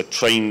journalists are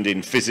trained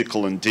in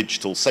physical and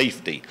digital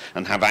safety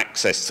and have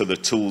access to the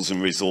tools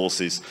and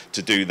resources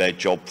to do their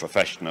job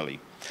professionally.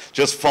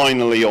 Just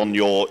finally on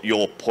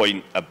your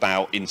point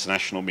about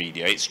international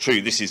media, it's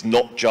true, this is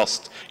not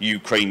just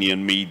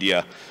Ukrainian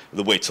media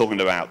that we're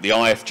talking about. The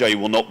IFJ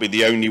will not be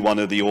the only one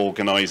of the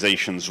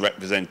organisations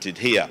represented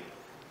here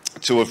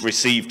to have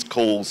received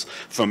calls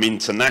from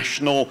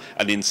international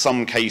and in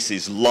some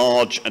cases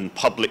large and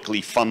publicly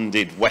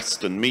funded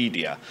Western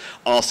media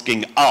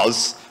asking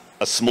us,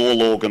 a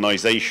small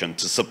organisation,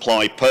 to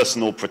supply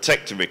personal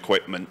protective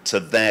equipment to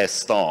their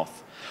staff,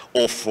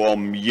 or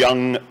from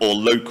young or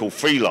local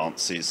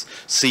freelancers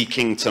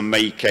seeking to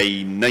make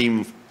a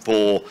name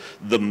for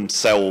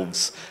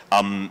themselves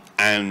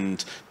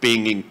and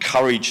being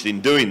encouraged in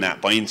doing that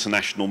by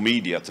international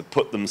media to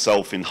put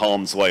themselves in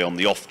harm's way on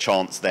the off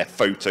chance their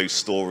photo,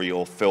 story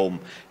or film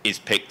is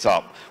picked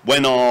up.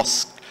 When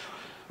asked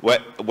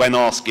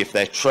if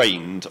they're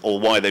trained or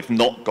why they've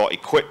not got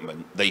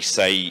equipment, they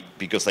say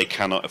because they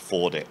cannot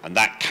afford it. And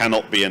that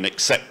cannot be an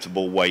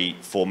acceptable way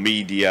for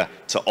media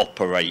to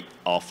operate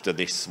after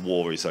this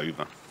war is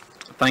over.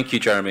 Thank you,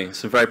 Jeremy.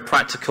 Some very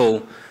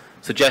practical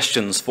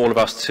suggestions for all of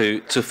us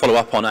to follow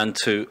up on and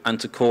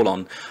to call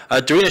on.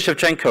 Daryna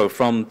Shevchenko,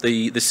 from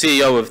the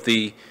CEO of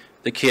the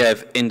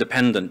Kyiv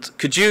Independent,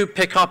 could you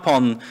pick up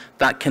on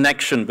that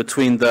connection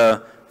between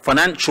the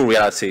financial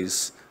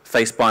realities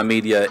faced by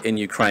media in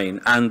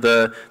Ukraine and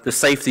the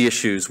safety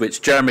issues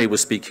which Jeremy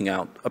was speaking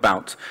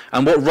about?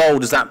 And what role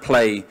does that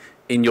play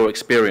in your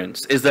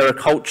experience? Is there a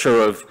culture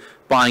of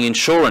buying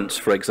insurance,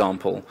 for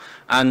example?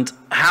 And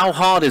how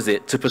hard is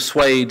it to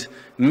persuade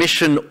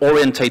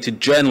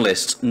mission-orientated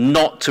journalists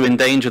not to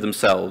endanger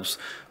themselves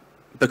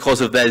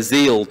because of their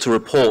zeal to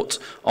report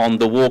on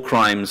the war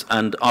crimes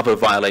and other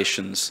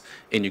violations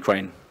in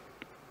Ukraine?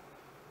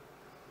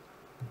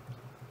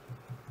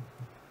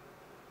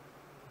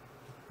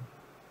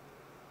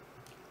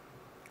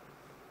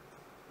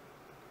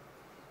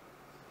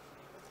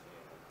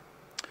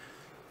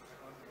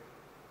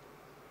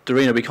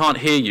 Daryna, we can't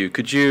hear you.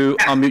 Could you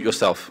unmute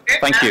yourself?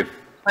 Thank you.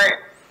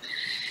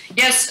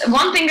 Yes,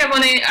 one thing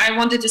I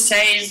wanted to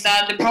say is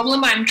that the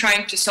problem I'm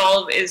trying to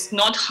solve is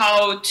not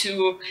how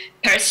to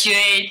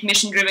persuade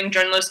mission-driven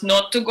journalists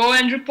not to go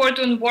and report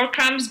on war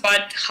crimes,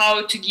 but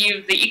how to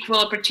give the equal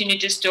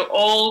opportunities to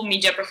all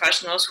media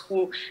professionals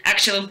who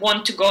actually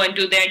want to go and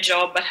do their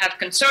job, but have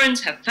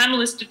concerns, have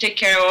families to take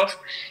care of,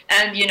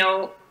 and, you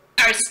know,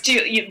 are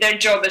still, their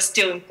job is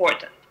still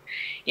important.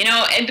 You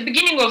know, at the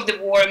beginning of the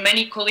war,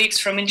 many colleagues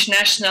from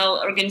international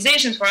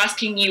organizations were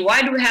asking me,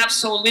 why do we have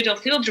so little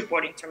field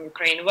reporting from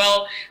Ukraine?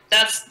 Well,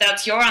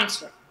 that's your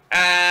answer.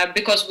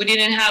 Because we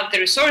didn't have the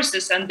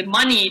resources and the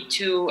money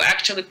to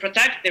actually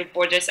protect the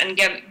reporters and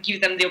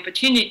give them the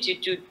opportunity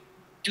to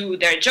do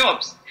their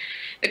jobs.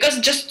 Because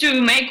just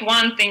to make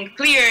one thing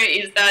clear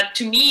is that,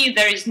 to me,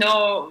 there is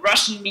no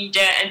Russian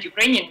media and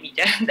Ukrainian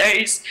media. There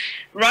is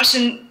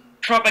Russian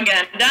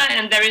propaganda,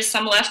 and there is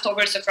some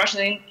leftovers of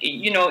Russian,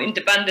 you know,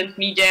 independent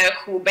media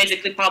who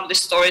basically publish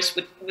stories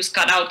with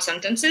cut-out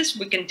sentences.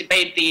 We can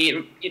debate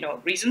the, you know,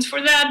 reasons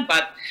for that,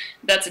 but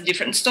that's a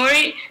different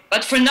story.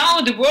 But for now,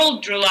 the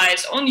world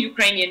relies on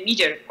Ukrainian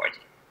media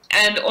reporting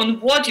and on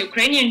what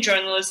Ukrainian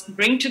journalists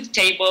bring to the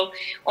table,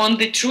 on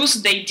the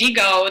truths they dig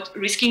out,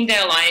 risking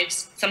their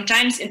lives.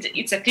 Sometimes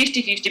it's a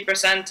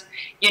 50-50%,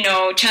 you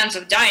know, chance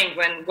of dying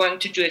when going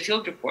to do a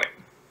field report.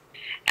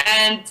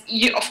 And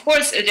of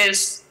course, it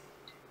is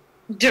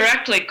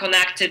directly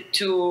connected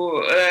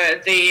to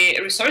the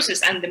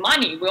resources and the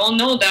money. We all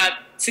know that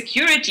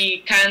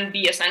security can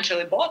be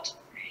essentially bought.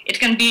 It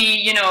can be,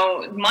 you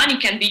know, money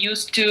can be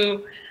used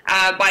to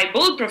buy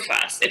bulletproof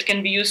vests. It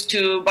can be used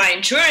to buy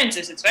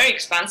insurances. It's very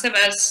expensive,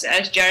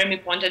 as Jeremy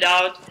pointed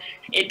out.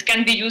 It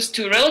can be used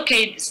to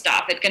relocate the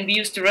staff. It can be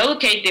used to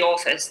relocate the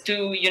office,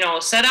 to, you know,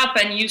 set up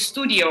a new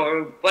studio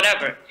or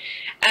whatever.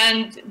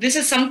 And this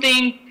is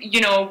something,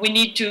 you know, we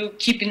need to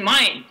keep in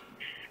mind.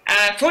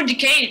 For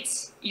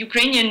decades,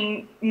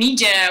 Ukrainian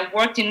media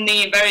worked in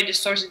a very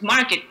distorted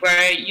market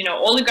where,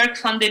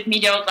 oligarch-funded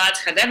media outlets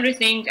had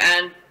everything,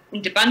 and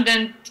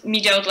independent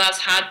media outlets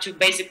had to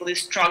basically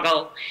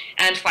struggle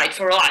and fight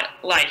for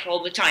life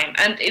all the time.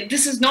 And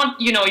this is not,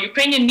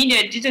 Ukrainian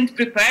media didn't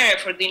prepare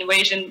for the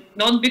invasion,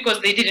 not because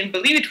they didn't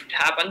believe it would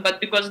happen,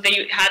 but because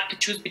they had to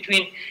choose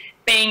between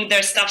paying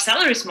their staff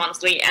salaries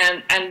monthly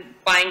and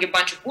buying a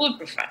bunch of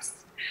bulletproof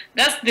vests.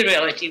 That's the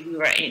reality we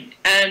were in.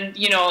 And,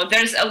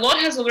 there's a lot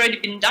has already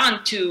been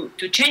done to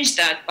change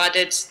that, but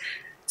it's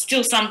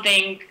still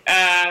something,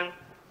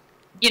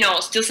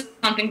 still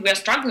something we are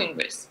struggling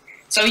with.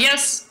 So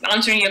yes,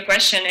 answering your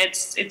question,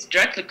 it's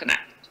directly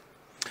connected.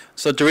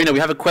 So Daryna, we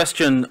have a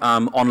question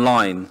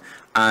online,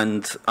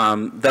 and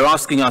they're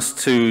asking us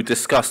to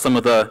discuss some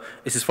of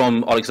this is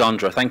from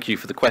Alexandra, thank you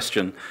for the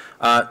question,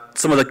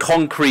 some of the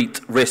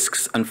concrete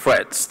risks and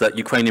threats that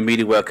Ukrainian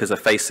media workers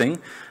are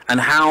facing, and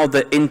how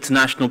the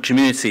international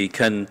community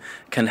can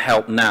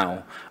help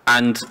now.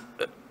 And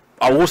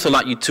I would also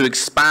like you to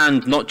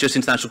expand not just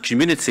international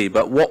community,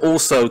 but what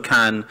also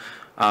can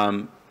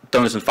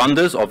donors and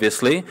funders,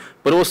 obviously,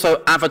 but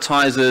also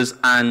advertisers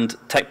and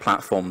tech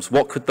platforms.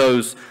 What could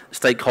those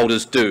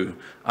stakeholders do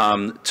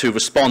to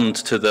respond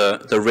to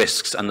the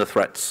risks and the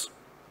threats?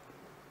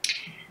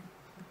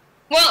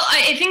 Well,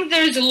 I think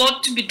there is a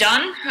lot to be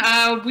done.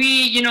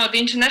 The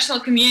international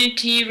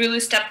community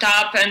really stepped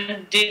up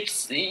and did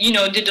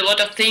a lot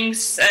of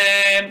things.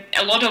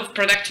 A lot of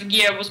productive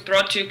gear was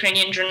brought to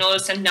Ukrainian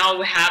journalists, and now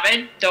we have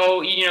it,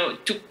 though,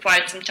 it took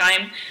quite some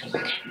time.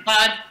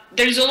 But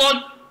there's a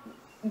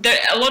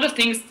lot of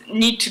things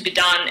need to be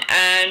done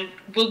and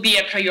will be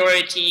a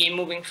priority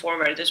moving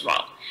forward as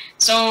well.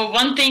 So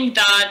one thing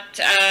that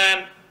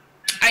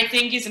I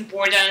think is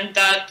important,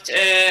 that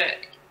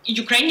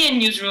Ukrainian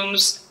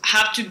newsrooms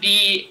have to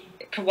be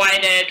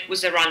provided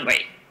with a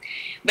runway.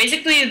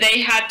 Basically,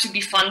 they had to be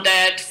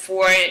funded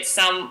for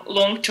some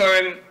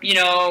long-term,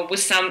 with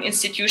some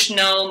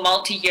institutional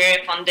multi-year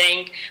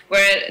funding,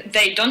 where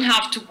they don't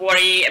have to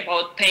worry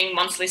about paying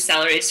monthly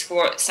salaries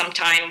for some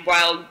time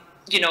while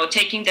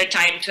taking their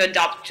time to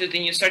adapt to the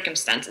new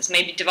circumstances,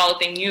 maybe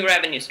developing new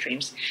revenue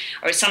streams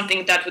or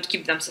something that would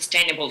keep them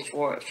sustainable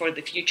for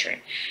the future.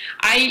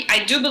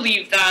 I do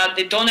believe that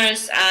the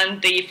donors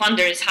and the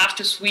funders have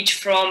to switch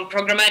from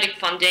programmatic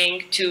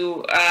funding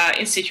to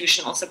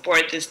institutional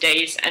support these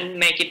days and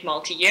make it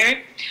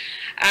multi-year.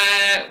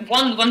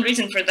 One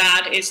reason for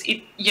that is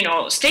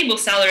stable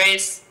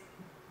salaries.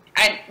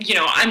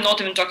 I'm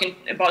not even talking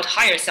about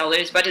higher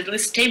salaries, but at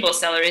least stable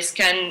salaries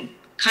can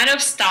kind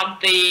of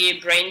stop the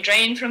brain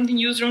drain from the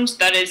newsrooms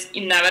that is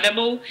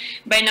inevitable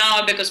by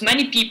now, because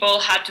many people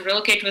had to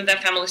relocate with their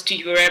families to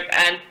Europe,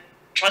 and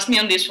trust me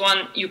on this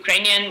one,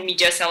 Ukrainian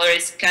media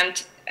salaries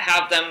can't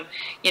have them,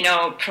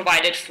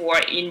 provided for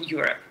in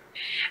Europe.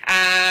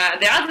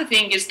 The other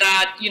thing is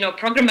that,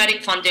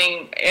 programmatic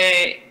funding,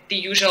 the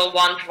usual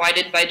one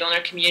provided by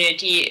donor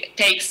community,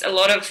 takes a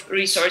lot of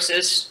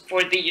resources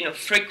for the,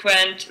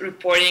 frequent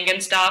reporting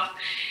and stuff,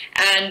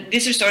 and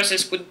these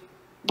resources would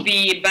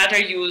be better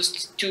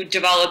used to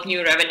develop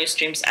new revenue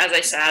streams, as I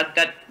said,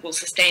 that will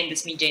sustain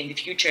this media in the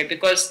future.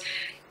 Because,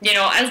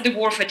 as the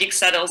war fatigue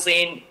settles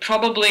in,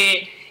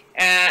 probably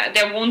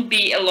there won't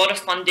be a lot of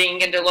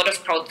funding and a lot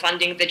of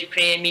crowdfunding that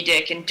Ukrainian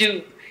media can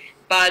do,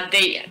 but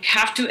they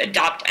have to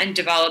adapt and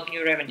develop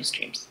new revenue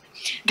streams.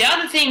 The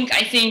other thing,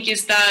 I think,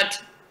 is that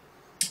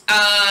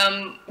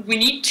we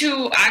need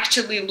to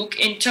actually look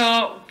into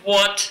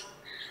what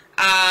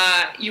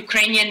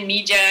Ukrainian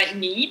media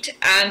need,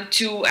 and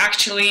to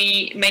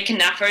actually make an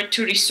effort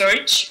to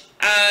research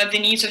the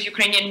needs of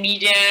Ukrainian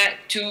media,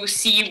 to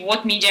see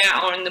what media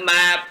are on the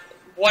map,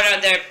 what are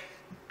their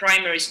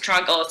primary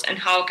struggles, and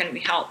how can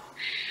we help.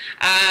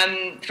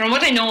 From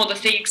what I know, the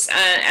FIX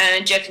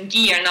and GFMD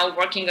are now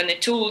working on a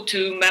tool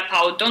to map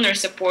out donor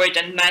support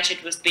and match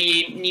it with the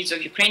needs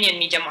of Ukrainian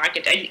media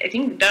market. I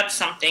think that's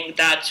something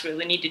that's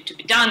really needed to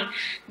be done,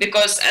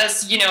 because as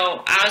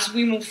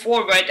we move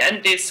forward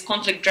and this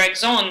conflict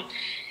drags on,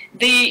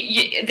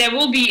 there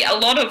will be a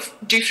lot of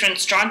different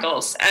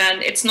struggles,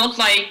 and it's not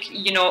like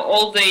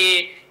all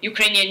the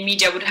Ukrainian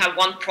media would have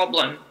one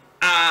problem.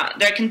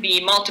 There can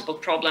be multiple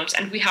problems,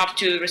 and we have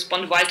to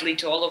respond wisely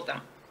to all of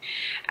them.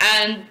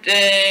 And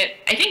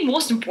I think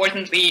most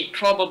importantly,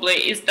 probably,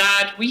 is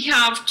that we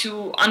have to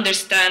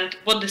understand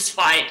what this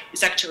fight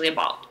is actually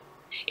about.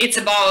 It's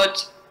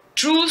about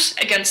truth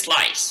against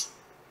lies.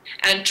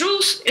 And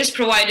truth is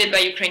provided by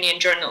Ukrainian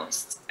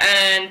journalists.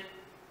 And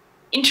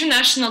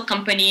international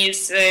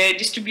companies,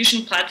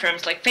 distribution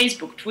platforms like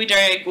Facebook,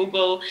 Twitter,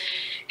 Google,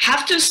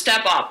 have to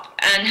step up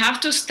and have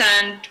to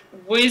stand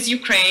with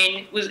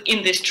Ukraine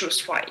in this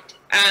truth fight,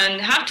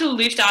 and have to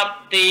lift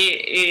up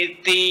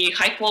the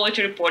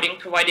high-quality reporting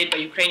provided by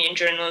Ukrainian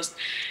journalists,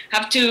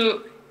 have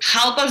to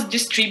help us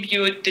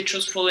distribute the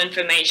truthful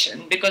information,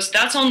 because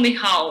that's only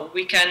how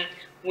we can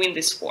win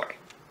this war.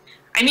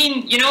 I mean,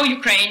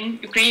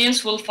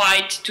 Ukrainians will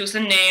fight tooth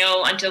and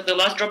nail until the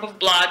last drop of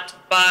blood,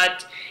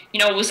 but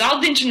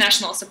without the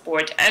international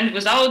support and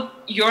without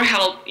your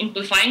help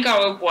amplifying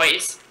our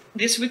voice,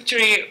 this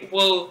victory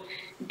will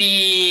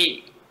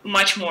be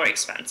much more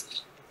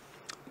expensive.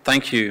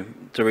 Thank you,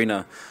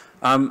 Daryna.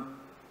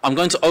 I'm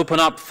going to open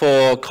up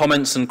for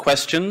comments and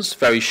questions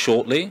very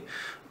shortly,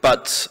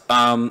 but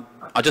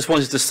I just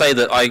wanted to say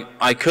that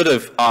I could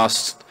have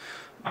asked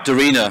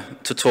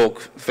Daryna to talk,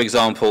 for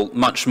example,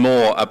 much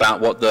more about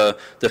what the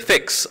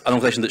Fix, an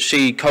organization that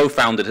she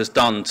co-founded, has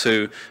done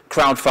to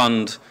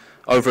crowdfund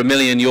over €1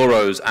 million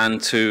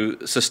and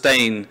to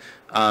sustain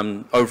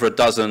over a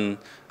dozen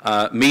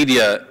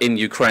media in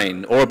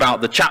Ukraine, or about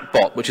the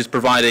chatbot, which is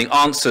providing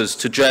answers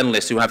to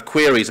journalists who have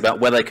queries about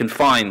where they can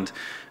find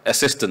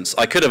assistance.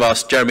 I could have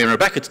asked Jeremy and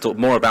Rebecca to talk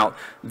more about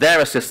their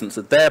assistance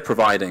that they're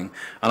providing,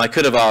 and I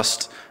could have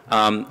asked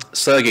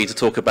Sergiy to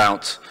talk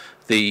about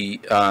the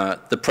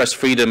press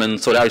freedom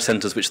and solidarity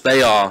centers which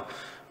they are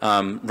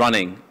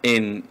running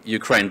in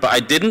Ukraine. But I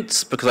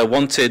didn't, because I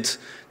wanted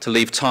to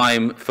leave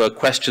time for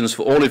questions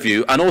for all of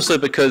you, and also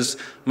because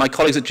my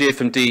colleagues at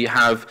GFMD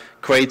have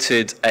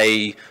created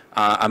a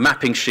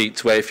mapping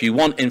sheet where if you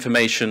want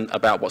information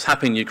about what's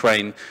happening in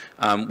Ukraine,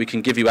 we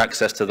can give you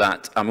access to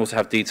that, and we also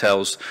have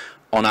details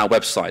on our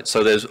website. So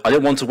I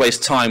don't want to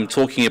waste time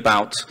talking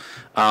about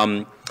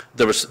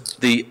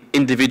the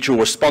individual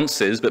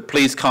responses, but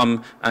please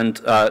come and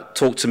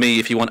talk to me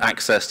if you want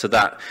access to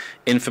that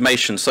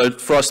information. So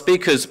for our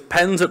speakers,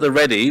 pens at the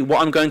ready.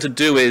 What I'm going to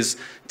do is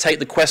take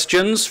the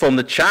questions from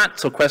the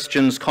chat, or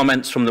questions,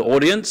 comments from the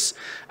audience,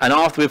 and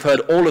after we've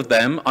heard all of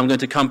them, I'm going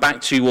to come back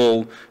to you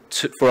all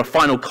for a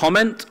final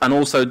comment, and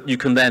also you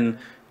can then,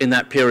 in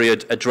that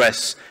period,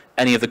 address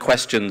any of the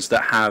questions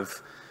that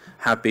have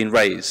been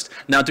raised.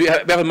 Now, do we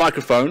have a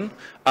microphone?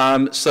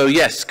 So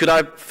yes, could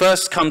I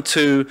first come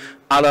to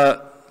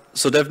Alla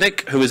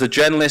Sodevnik, who is a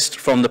journalist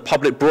from the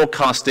Public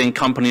Broadcasting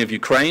Company of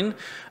Ukraine,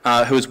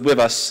 who is with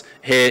us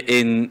here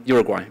in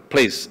Uruguay.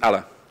 Please,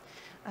 Alla.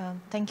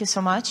 Thank you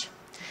so much.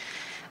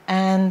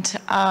 And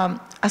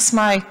as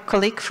my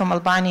colleague from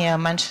Albania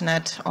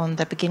mentioned on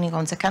the beginning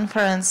of the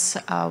conference,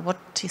 what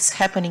is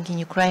happening in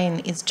Ukraine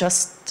is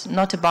just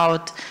not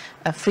about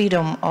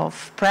freedom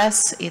of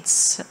press.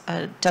 It's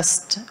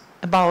just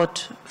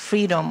about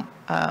freedom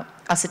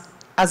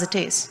as it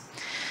is.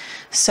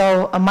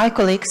 So my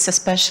colleagues,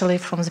 especially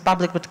from the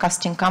Public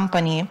Broadcasting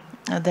Company,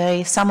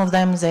 some of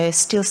them, they're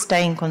still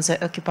staying on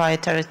the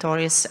occupied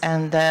territories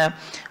and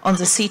on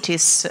the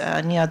cities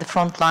near the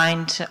front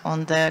line,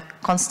 on the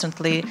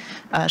constantly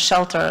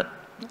shelter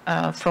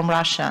from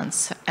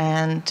Russians,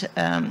 and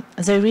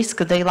they risk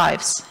their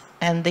lives.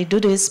 And they do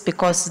this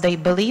because they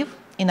believe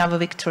in our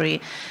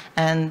victory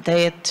and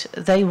that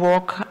their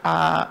work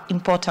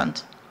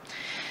important.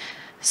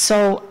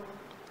 So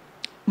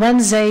when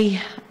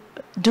they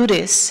do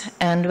this,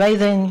 and when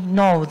they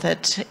know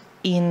that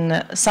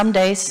in some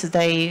days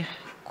they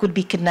could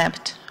be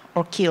kidnapped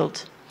or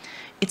killed,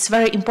 it's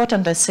very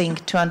important, I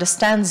think, to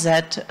understand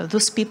that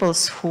those people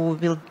who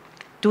will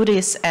do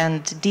this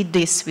and did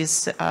this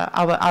with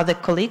our other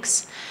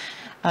colleagues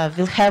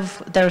will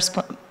have their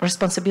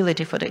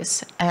responsibility for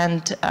this,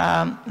 and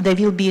they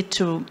will be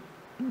to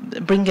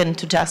bring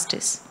into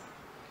justice.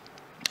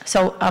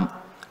 So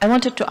I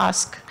wanted to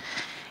ask,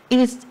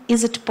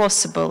 is it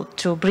possible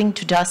to bring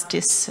to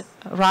justice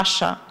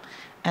Russia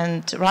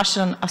and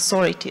Russian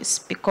authorities?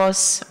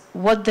 Because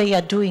what they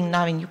are doing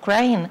now in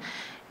Ukraine,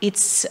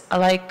 it's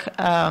like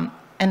an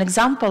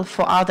example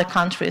for other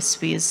countries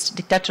with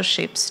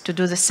dictatorships to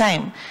do the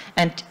same.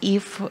 And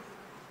if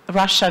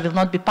Russia will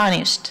not be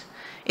punished,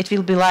 it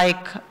will be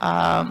like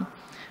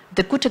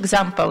the good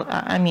example,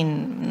 I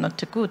mean,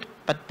 not a good,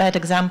 but bad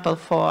example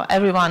for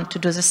everyone to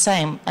do the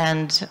same.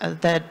 And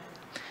that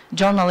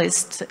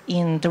journalists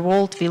in the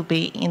world will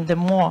be in the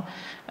more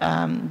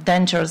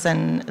danger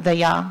than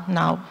they are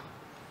now.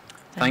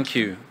 Thank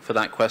you for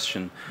that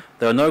question.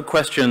 There are no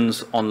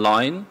questions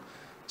online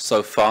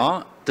so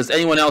far. Does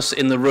anyone else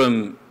in the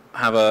room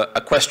have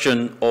a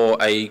question or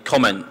a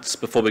comment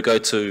before we go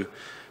to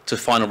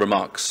final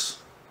remarks?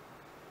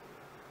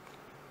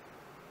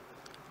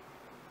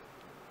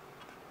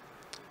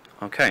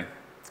 Okay.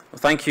 Well,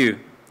 thank you,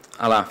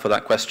 Alla, for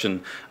that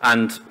question.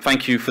 And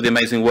thank you for the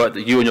amazing work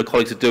that you and your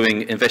colleagues are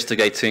doing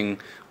investigating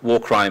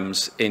war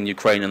crimes in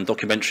Ukraine, and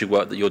documentary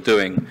work that you're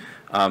doing.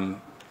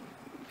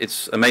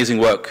 It's amazing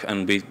work,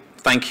 and we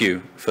thank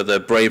you for the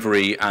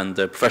bravery and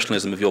the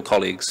professionalism of your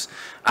colleagues,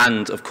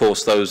 and of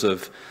course those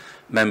of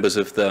members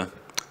of the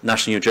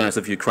National Youth Journalists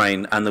of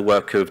Ukraine and the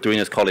work of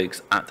Daryna's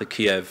colleagues at the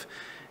Kyiv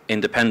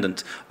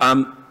Independent.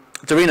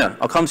 Daryna,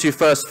 I'll come to you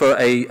first for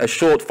a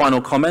short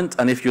final comment,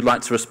 and if you'd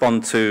like to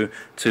respond to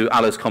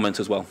Alla's comment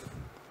as well.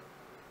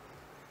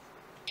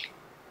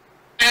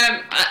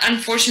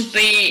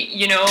 Unfortunately,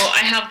 you know, I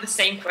have the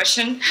same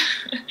question.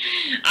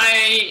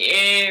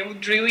 I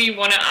would really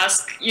want to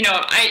ask, you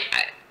know,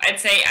 I'd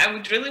say I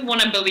would really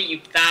want to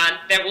believe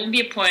that there will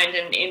be a point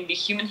in the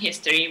human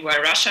history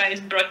where Russia is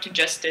brought to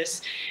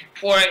justice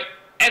for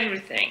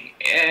everything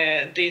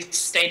this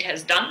state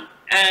has done.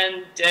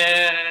 And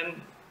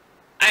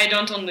I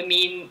don't only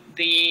mean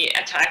the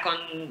attack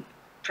on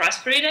press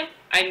freedom,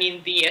 I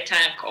mean the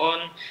attack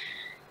on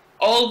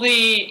all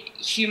the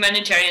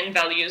humanitarian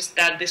values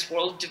that this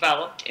world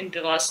developed in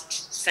the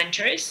last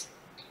centuries.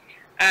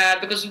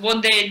 Because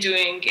what they're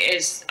doing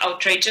is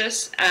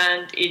outrageous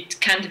and it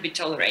can't be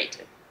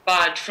tolerated.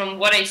 But from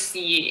what I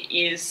see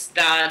is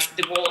that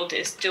the world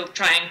is still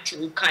trying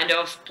to kind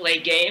of play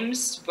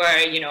games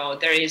where, you know,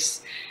 there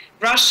is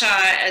Russia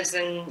as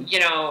an, you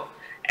know,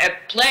 a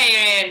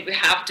player and we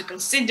have to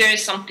consider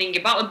something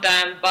about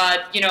them.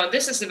 But, you know,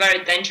 this is a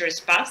very dangerous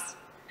path,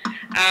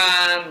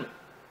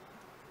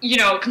 you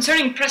know,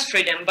 concerning press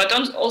freedom, but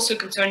also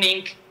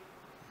concerning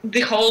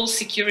the whole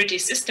security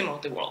system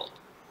of the world.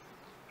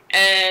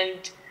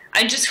 And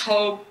I just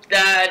hope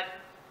that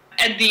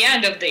at the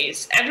end of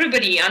this,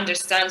 everybody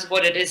understands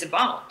what it is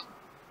about.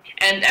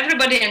 And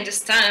everybody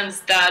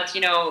understands that,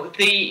 you know,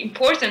 the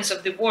importance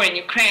of the war in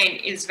Ukraine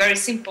is very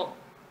simple.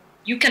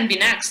 You can be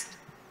next.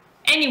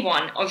 Any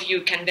one of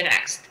you can be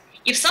next.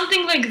 If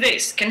something like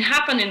this can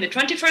happen in the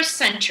 21st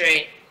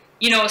century,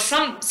 you know,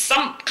 some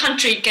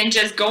country can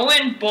just go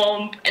and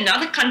bomb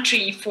another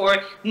country for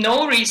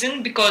no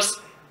reason, because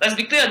let's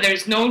be clear, there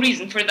is no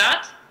reason for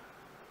that,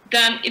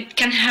 then it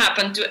can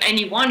happen to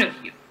any one of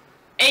you.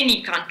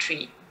 Any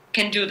country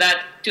can do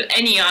that to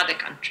any other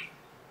country.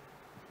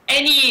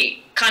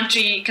 Any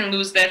country can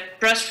lose their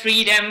press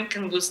freedom,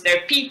 can lose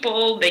their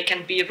people, they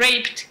can be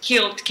raped,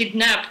 killed,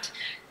 kidnapped,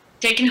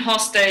 taken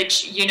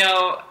hostage, you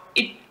know,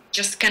 it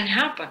just can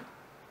happen.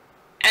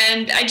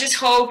 And I just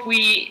hope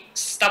we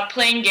stop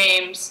playing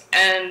games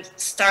and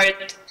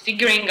start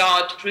figuring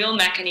out real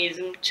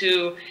mechanism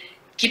to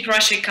keep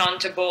Russia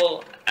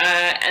accountable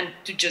and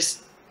to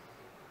just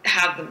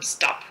have them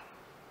stop.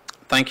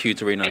 Thank you,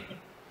 Daryna.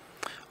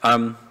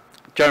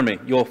 Jeremy,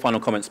 your final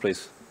comments,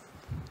 please.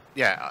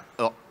 Yeah,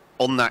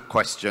 on that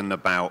question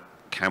about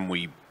can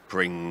we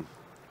bring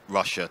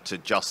Russia to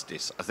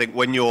justice, I think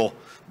when you're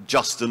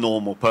just a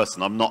normal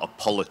person, I'm not a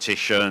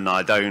politician,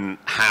 I don't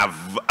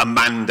have a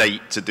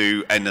mandate to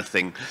do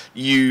anything,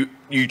 you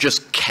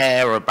just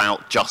care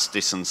about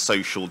justice and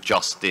social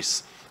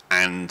justice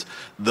and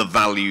the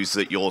values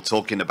that you're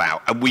talking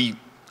about. And we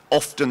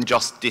often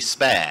just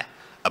despair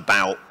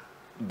about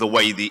the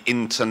way the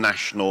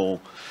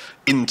international,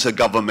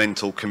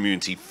 intergovernmental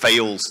community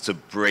fails to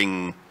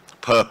bring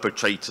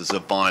perpetrators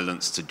of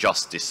violence to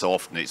justice so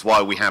often. It's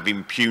why we have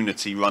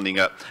impunity running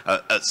at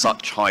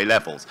such high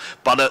levels.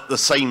 But at the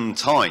same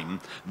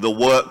time, the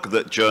work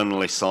that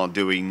journalists are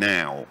doing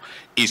now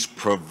is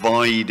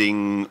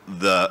providing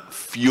the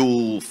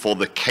fuel for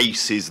the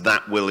cases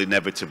that will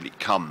inevitably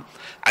come.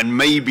 And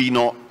maybe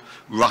not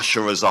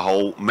Russia as a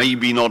whole,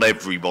 maybe not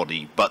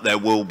everybody, but there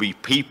will be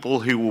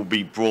people who will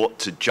be brought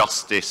to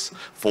justice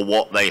for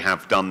what they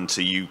have done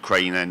to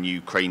Ukraine and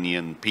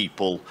Ukrainian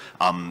people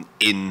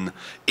in,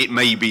 it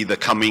may be the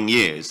coming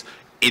years.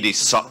 It is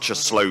such a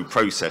slow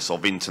process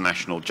of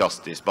international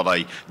justice, but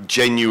I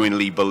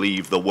genuinely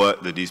believe the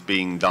work that is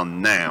being done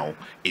now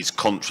is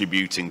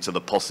contributing to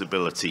the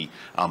possibility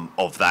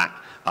of that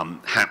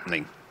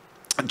happening.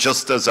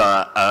 Just as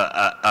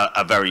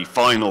a very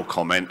final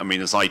comment, I mean,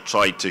 as I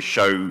tried to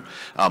show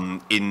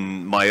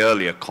in my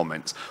earlier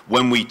comments,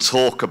 when we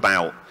talk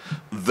about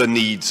the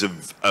needs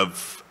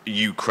of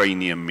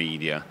Ukrainian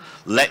media,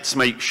 let's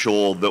make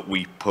sure that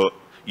we put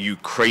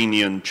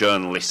Ukrainian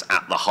journalists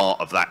at the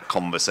heart of that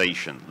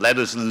conversation. Let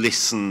us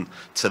listen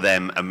to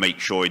them and make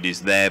sure it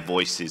is their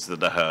voices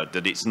that are heard,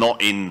 that it's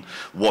not in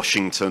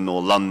Washington or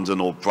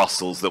London or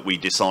Brussels that we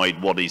decide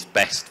what is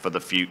best for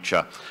the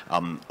future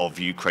of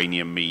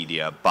Ukrainian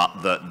media,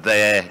 but that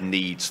their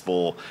needs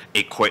for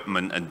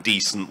equipment and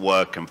decent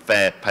work and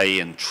fair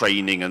pay and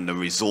training and the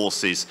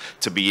resources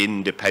to be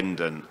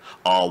independent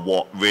are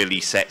what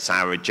really sets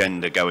our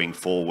agenda going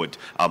forward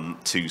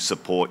to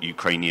support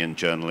Ukrainian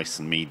journalists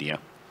and media.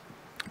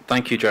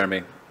 Thank you,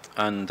 Jeremy,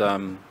 and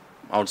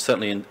I would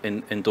certainly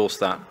endorse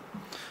that.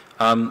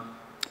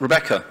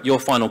 Rebecca, your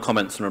final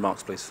comments and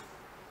remarks, please.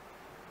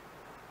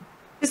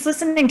 Just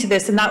listening to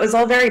this, and that was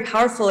all very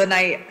powerful, and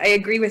I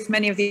agree with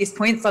many of these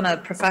points on a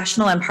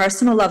professional and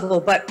personal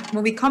level, but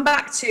when we come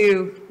back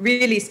to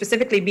really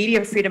specifically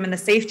media freedom and the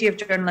safety of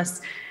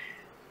journalists,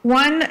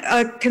 one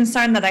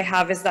concern that I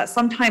have is that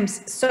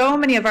sometimes so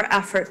many of our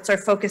efforts are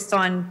focused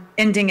on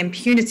ending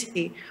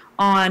impunity,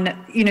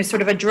 on, you know,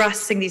 sort of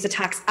addressing these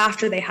attacks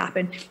after they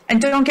happen.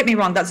 And don't get me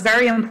wrong, that's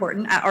very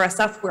important. At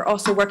RSF, we're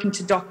also working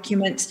to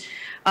document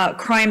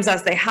crimes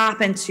as they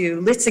happen,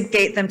 to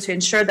litigate them, to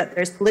ensure that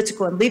there's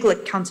political and legal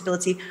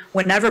accountability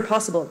whenever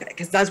possible.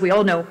 Because as we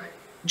all know,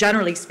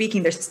 generally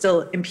speaking, there's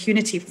still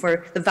impunity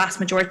for the vast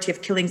majority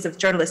of killings of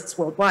journalists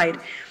worldwide.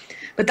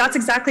 But that's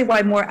exactly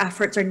why more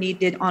efforts are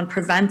needed on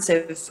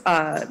preventive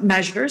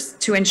measures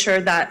to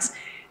ensure that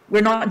we're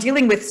not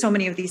dealing with so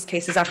many of these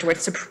cases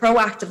afterwards, to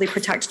proactively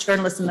protect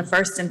journalists in the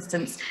first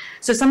instance.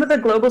 So some of the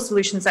global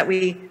solutions that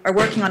we are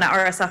working on at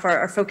RSF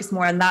are focused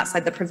more on that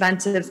side, the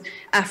preventive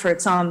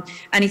efforts.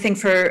 Anything,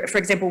 for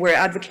example, we're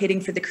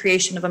advocating for the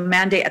creation of a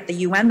mandate at the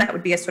UN that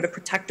would be a sort of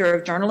protector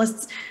of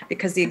journalists,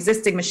 because the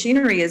existing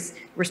machinery is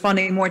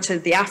responding more to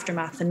the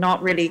aftermath and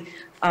not really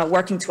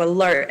working to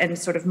alert and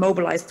sort of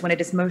mobilize when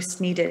it is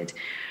most needed.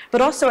 But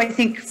also, I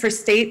think for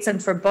states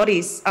and for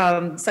bodies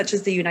such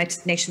as the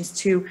United Nations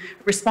to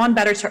respond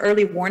better to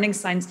early warning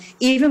signs,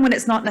 even when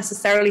it's not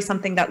necessarily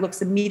something that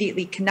looks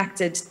immediately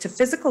connected to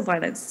physical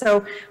violence.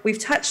 So we've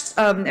touched,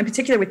 in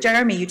particular with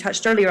Jeremy, you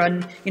touched earlier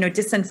on,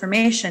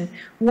 disinformation.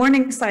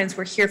 Warning signs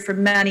were here for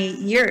many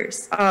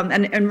years,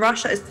 and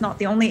Russia is not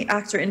the only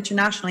actor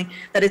internationally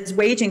that is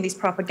waging these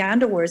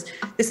propaganda wars.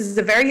 This is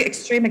a very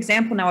extreme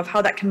example now of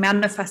how that can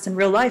manifest in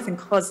real life and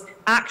cause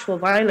actual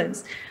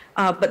violence.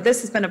 But this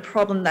has been a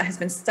problem that has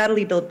been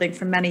steadily building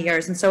for many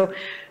years. And so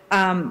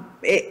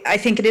I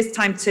think it is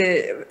time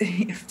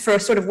for a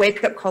sort of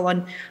wake-up call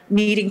on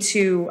needing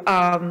to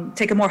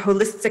take a more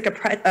holistic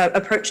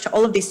approach to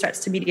all of these threats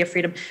to media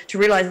freedom, to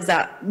realize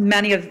that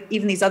many of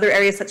even these other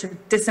areas such as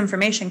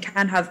disinformation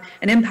can have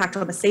an impact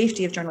on the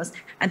safety of journalists,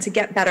 and to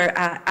get better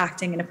at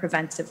acting in a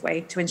preventive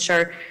way to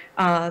ensure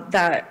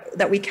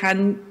that we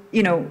can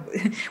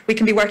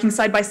be working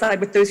side by side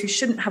with those who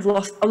shouldn't have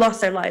lost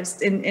their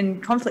lives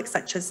in conflicts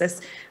such as this,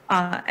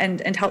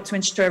 and help to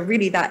ensure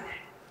really that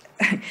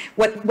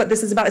what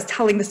this is about is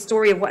telling the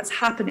story of what's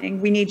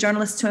happening. We need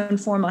journalists to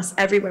inform us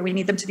everywhere. We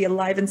need them to be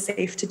alive and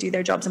safe to do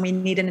their jobs, and we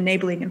need an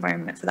enabling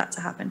environment for that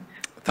to happen.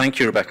 Thank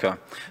you, Rebecca.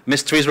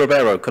 Ms. Teresa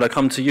Ribeiro, could I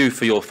come to you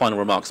for your final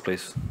remarks,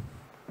 please?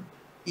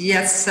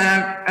 Yes,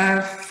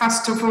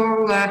 first of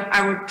all,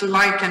 I would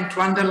like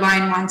to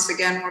underline once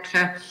again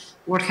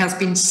what has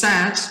been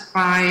said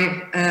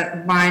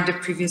by the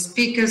previous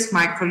speakers,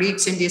 my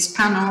colleagues in this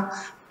panel,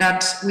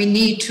 that we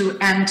need to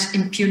end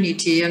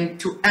impunity, and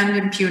to end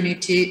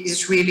impunity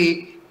is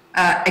really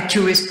a key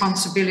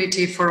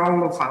responsibility for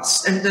all of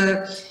us. And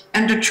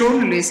the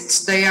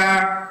journalists, they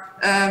are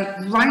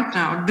right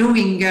now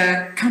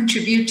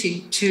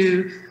contributing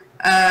to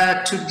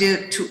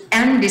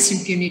end this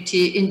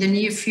impunity in the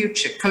near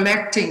future,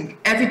 collecting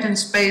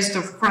evidence-based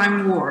of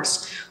crime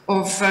wars,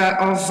 of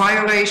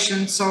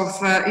violations of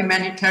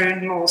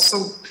humanitarian law.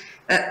 So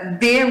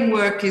their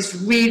work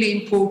is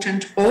really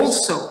important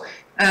also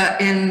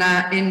in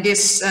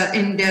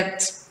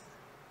that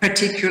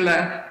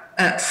particular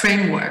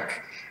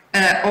framework.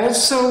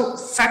 Also,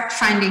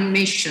 fact-finding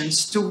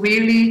missions to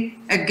really,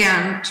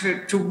 again,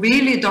 to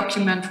really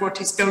document what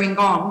is going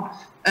on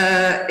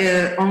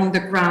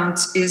the ground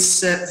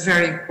is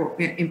very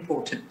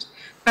important.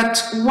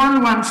 But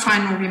one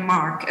final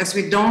remark, as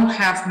we don't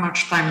have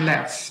much time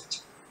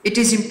left. It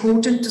is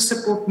important to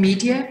support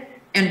media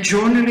and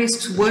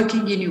journalists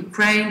working in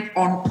Ukraine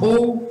on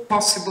all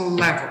possible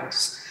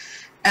levels.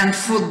 And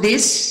for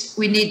this,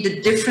 we need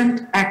the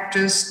different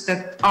actors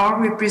that are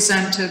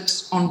represented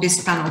on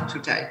this panel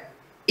today.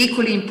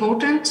 Equally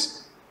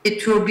important,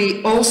 it will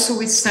be also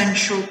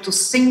essential to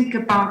think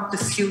about the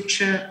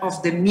future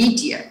of the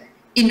media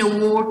in a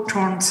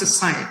war-torn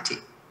society,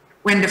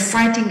 when the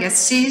fighting has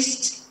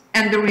ceased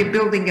and the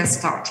rebuilding is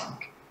starting.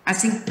 I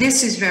think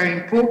this is very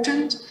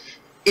important.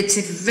 It's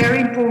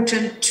very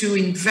important to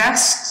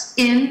invest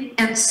in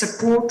and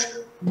support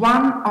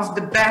one of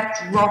the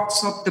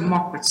bedrocks of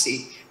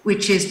democracy,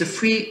 which is the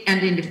free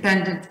and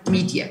independent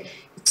media.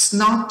 It's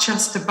not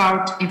just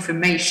about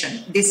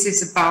information. This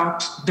is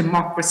about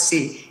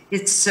democracy.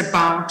 It's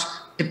about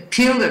the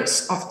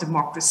pillars of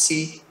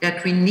democracy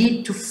that we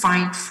need to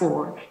fight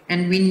for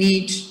and we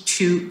need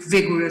to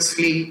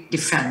vigorously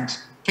defend.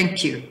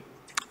 Thank you.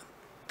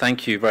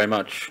 Thank you very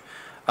much.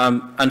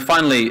 And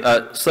finally,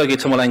 Sergiy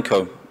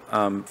Tomilenko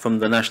from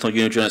the National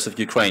Union of Journalists of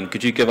Ukraine.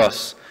 Could you give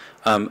us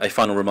a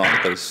final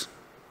remark, please?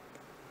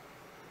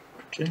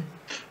 Okay.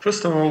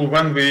 First of all,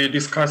 when we're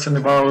discussing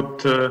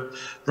about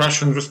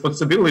Russian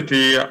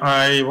responsibility,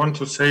 I want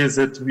to say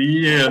that we,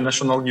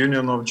 National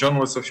Union of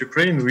Journalists of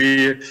Ukraine,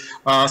 we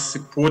are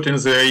supporting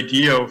the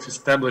idea of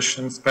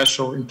establishing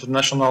special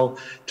international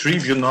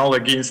tribunal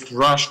against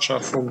Russia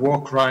for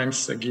war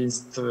crimes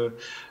against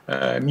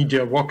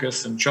media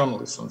workers and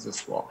journalists on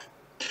this war.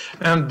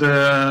 And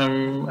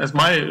as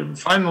my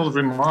final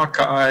remark,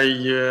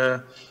 I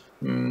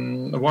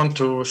want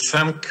to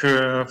thank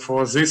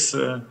for this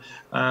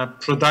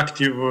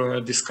productive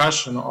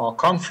discussion or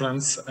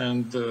conference,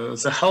 and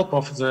the help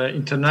of the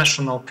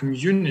international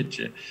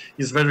community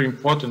is very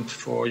important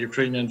for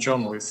Ukrainian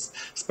journalists.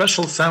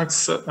 Special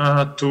thanks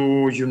to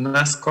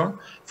UNESCO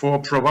for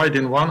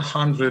providing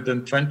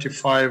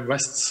 125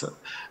 vests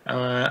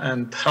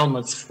and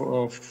helmets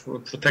for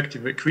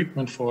protective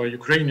equipment for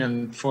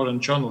Ukrainian foreign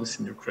journalists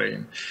in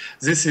Ukraine.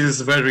 This is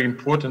very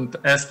important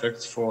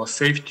aspect for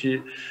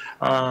safety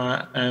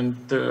and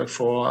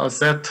for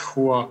that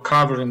who are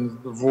covering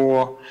the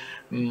war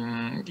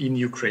in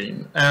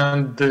Ukraine.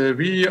 And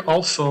we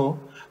also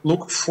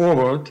look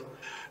forward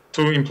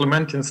to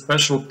implementing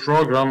special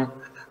program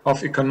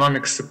of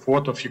economic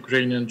support of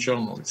Ukrainian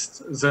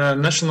journalists. The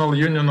National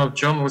Union of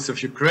Journalists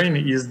of Ukraine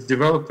is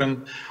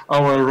developing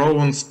our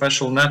own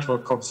special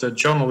network of the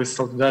Journalist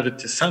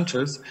Solidarity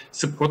Centers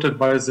supported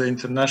by the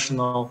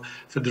International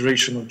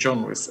Federation of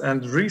Journalists.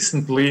 And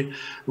recently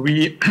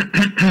we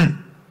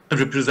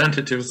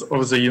representatives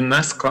of the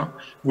UNESCO,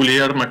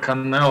 Guillermo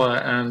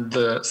Cannella and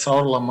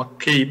Saula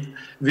McCabe,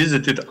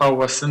 visited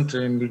our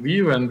center in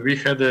Lviv, and we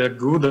had a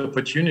good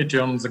opportunity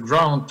on the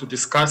ground to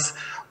discuss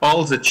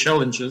all the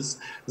challenges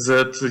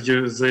that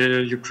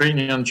the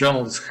Ukrainian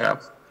journalists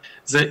have.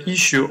 The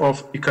issue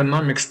of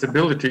economic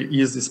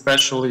stability is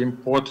especially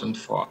important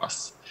for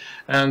us.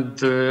 And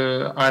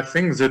I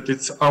think that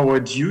it's our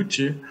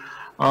duty,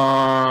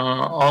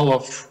 all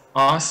of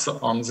us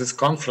on this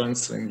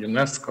conference in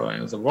UNESCO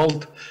and the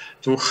world,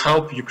 to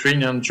help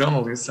Ukrainian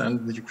journalists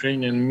and the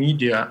Ukrainian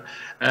media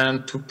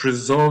and to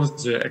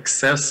preserve the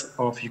access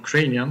of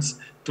Ukrainians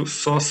to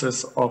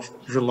sources of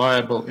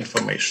reliable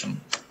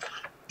information.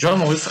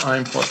 Journalists are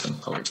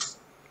important, colleagues.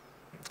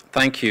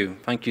 Thank you.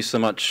 Thank you so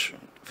much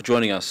for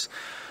joining us.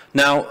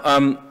 Now,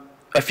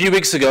 a few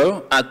weeks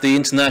ago at the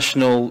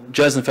International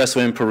Journalism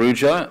Festival in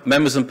Perugia,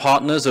 members and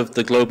partners of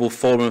the Global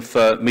Forum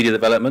for Media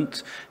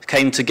Development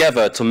came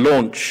together to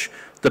launch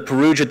the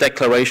Perugia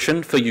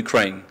Declaration for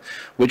Ukraine,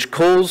 which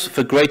calls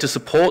for greater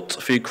support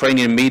for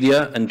Ukrainian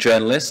media and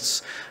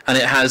journalists, and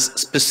it has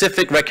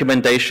specific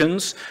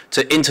recommendations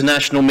to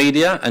international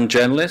media and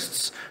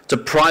journalists, to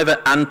private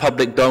and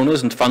public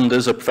donors and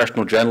funders of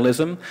professional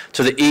journalism,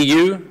 to the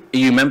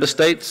EU member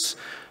states,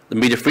 the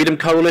Media Freedom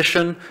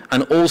Coalition,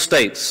 and all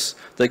states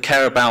that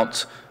care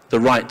about the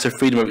right to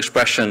freedom of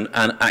expression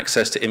and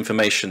access to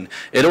information.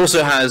 It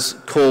also has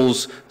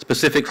calls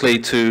specifically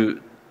to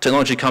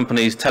technology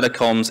companies,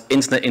 telecoms,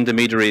 internet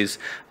intermediaries,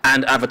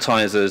 and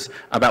advertisers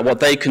about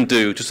what they can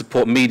do to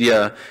support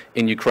media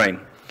in Ukraine.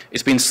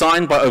 It's been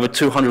signed by over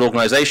 200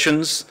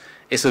 organizations.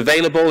 It's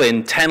available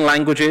in 10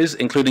 languages,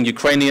 including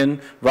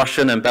Ukrainian,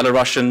 Russian, and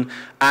Belarusian,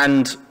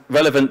 and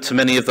relevant to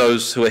many of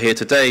those who are here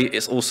today,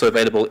 it's also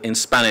available in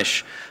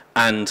Spanish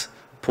and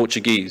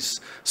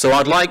Portuguese. So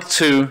I'd like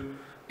to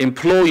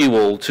implore you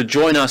all to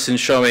join us in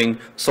showing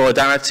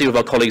solidarity with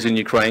our colleagues in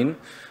Ukraine.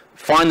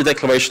 Find the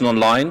declaration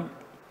online,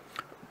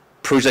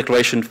 Perugia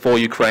Declaration for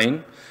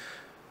Ukraine.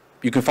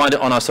 You can find it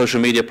on our social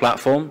media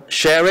platform.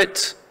 Share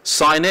it,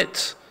 sign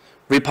it,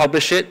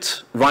 republish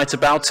it, write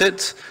about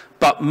it,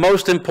 but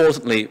most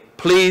importantly,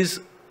 please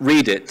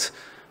read it.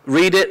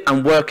 Read it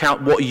and work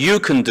out what you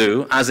can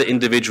do as an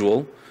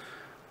individual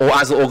or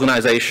as an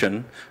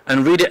organization,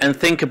 and read it and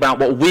think about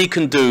what we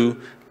can do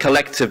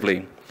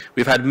collectively.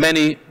 We've had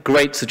many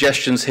great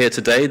suggestions here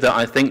today that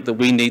I think that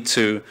we need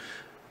to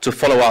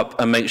follow up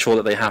and make sure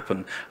that they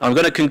happen. I'm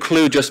going to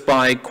conclude just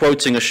by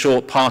quoting a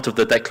short part of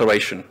the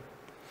declaration.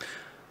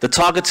 The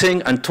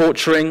targeting and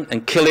torturing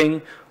and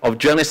killing of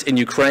journalists in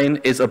Ukraine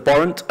is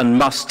abhorrent and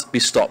must be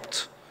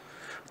stopped.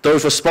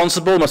 Those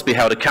responsible must be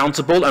held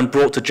accountable and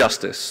brought to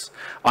justice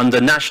under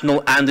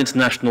national and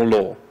international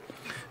law.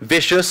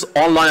 Vicious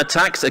online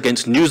attacks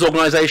against news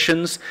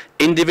organizations,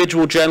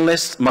 individual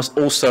journalists must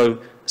also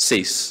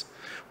cease.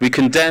 We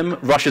condemn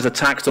Russia's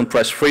attacks on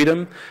press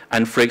freedom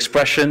and free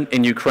expression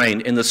in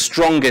Ukraine in the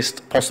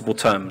strongest possible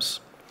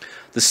terms.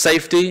 The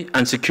safety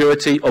and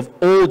security of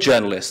all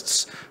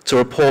journalists to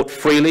report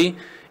freely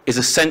is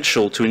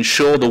essential to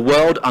ensure the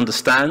world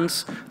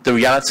understands the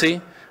reality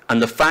and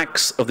the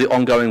facts of the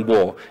ongoing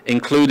war,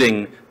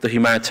 including the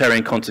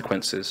humanitarian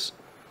consequences.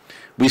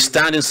 We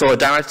stand in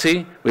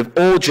solidarity with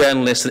all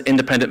journalists and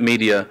independent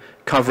media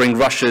covering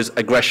Russia's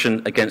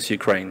aggression against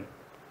Ukraine.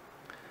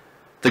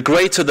 The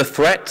greater the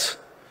threat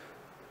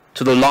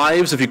to the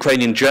lives of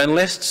Ukrainian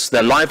journalists,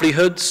 their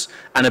livelihoods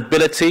and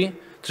ability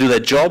to do their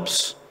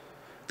jobs,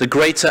 the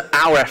greater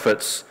our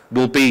efforts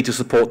will be to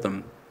support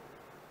them.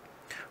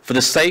 For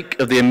the sake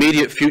of the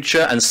immediate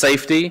future and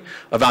safety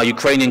of our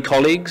Ukrainian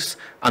colleagues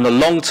and the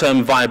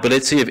long-term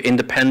viability of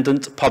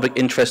independent public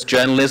interest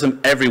journalism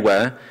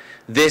everywhere,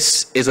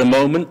 this is a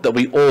moment that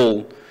we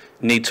all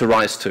need to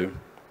rise to.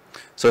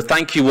 So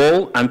thank you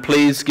all, and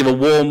please give a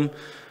warm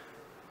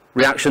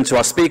reaction to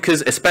our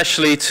speakers,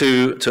 especially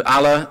to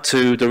Alla,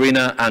 to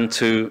Daryna, and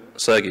to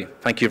Sergiy.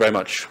 Thank you very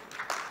much.